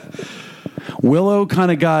 Willow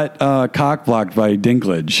kind of got cock blocked by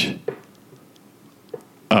Dinklage.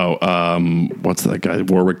 what's that guy?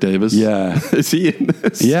 Warwick Davis? Yeah. Is he in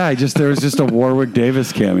this? Yeah, there was just a Warwick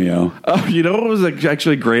Davis cameo. Oh, you know what was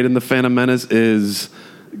actually great in The Phantom Menace is,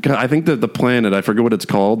 I think that the planet, I forget what it's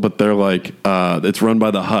called, but they're like, it's run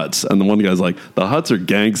by the Hutts. And the one guy's like, the Hutts are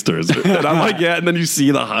gangsters. And I'm like, yeah. And then you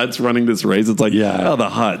see the Hutts running this race. It's like, Yeah. oh, the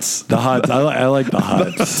Hutts. The Hutts. I like the The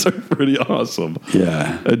Hutts. Hutts are pretty awesome.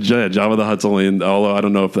 Yeah. Jabba the Hutt's only in, although I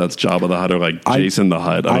don't know if that's Jabba the Hutt or like Jason the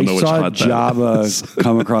Hutt. I don't know which saw Hutt that is. Jabba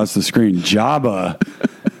come across the screen. Jabba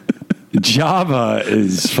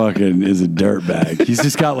is a dirtbag. He's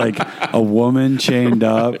just got like a woman chained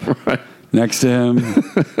up next to him.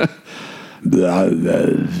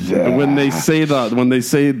 When they say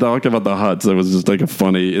talk about the Hutts, it was just like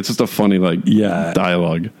it's just a funny like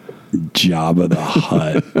dialogue. Jabba the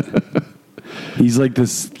Hutt. He's like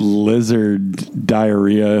this lizard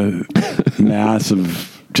diarrhea mass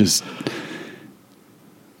of just.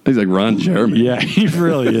 He's like Ron Jeremy. Yeah, he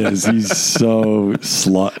really is. He's so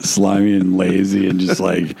slimy and lazy and just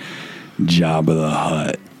like Jabba the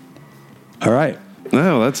Hutt. All right.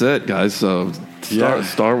 No, that's it, guys. So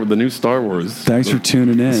the new Star Wars. Thanks for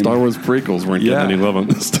tuning in. Star Wars prequels weren't getting any love on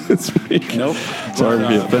this week. Nope. Sorry if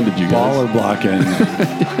we offended you guys. Baller blocking.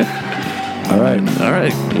 All right. All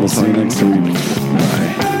right. We'll see you next week. Bye.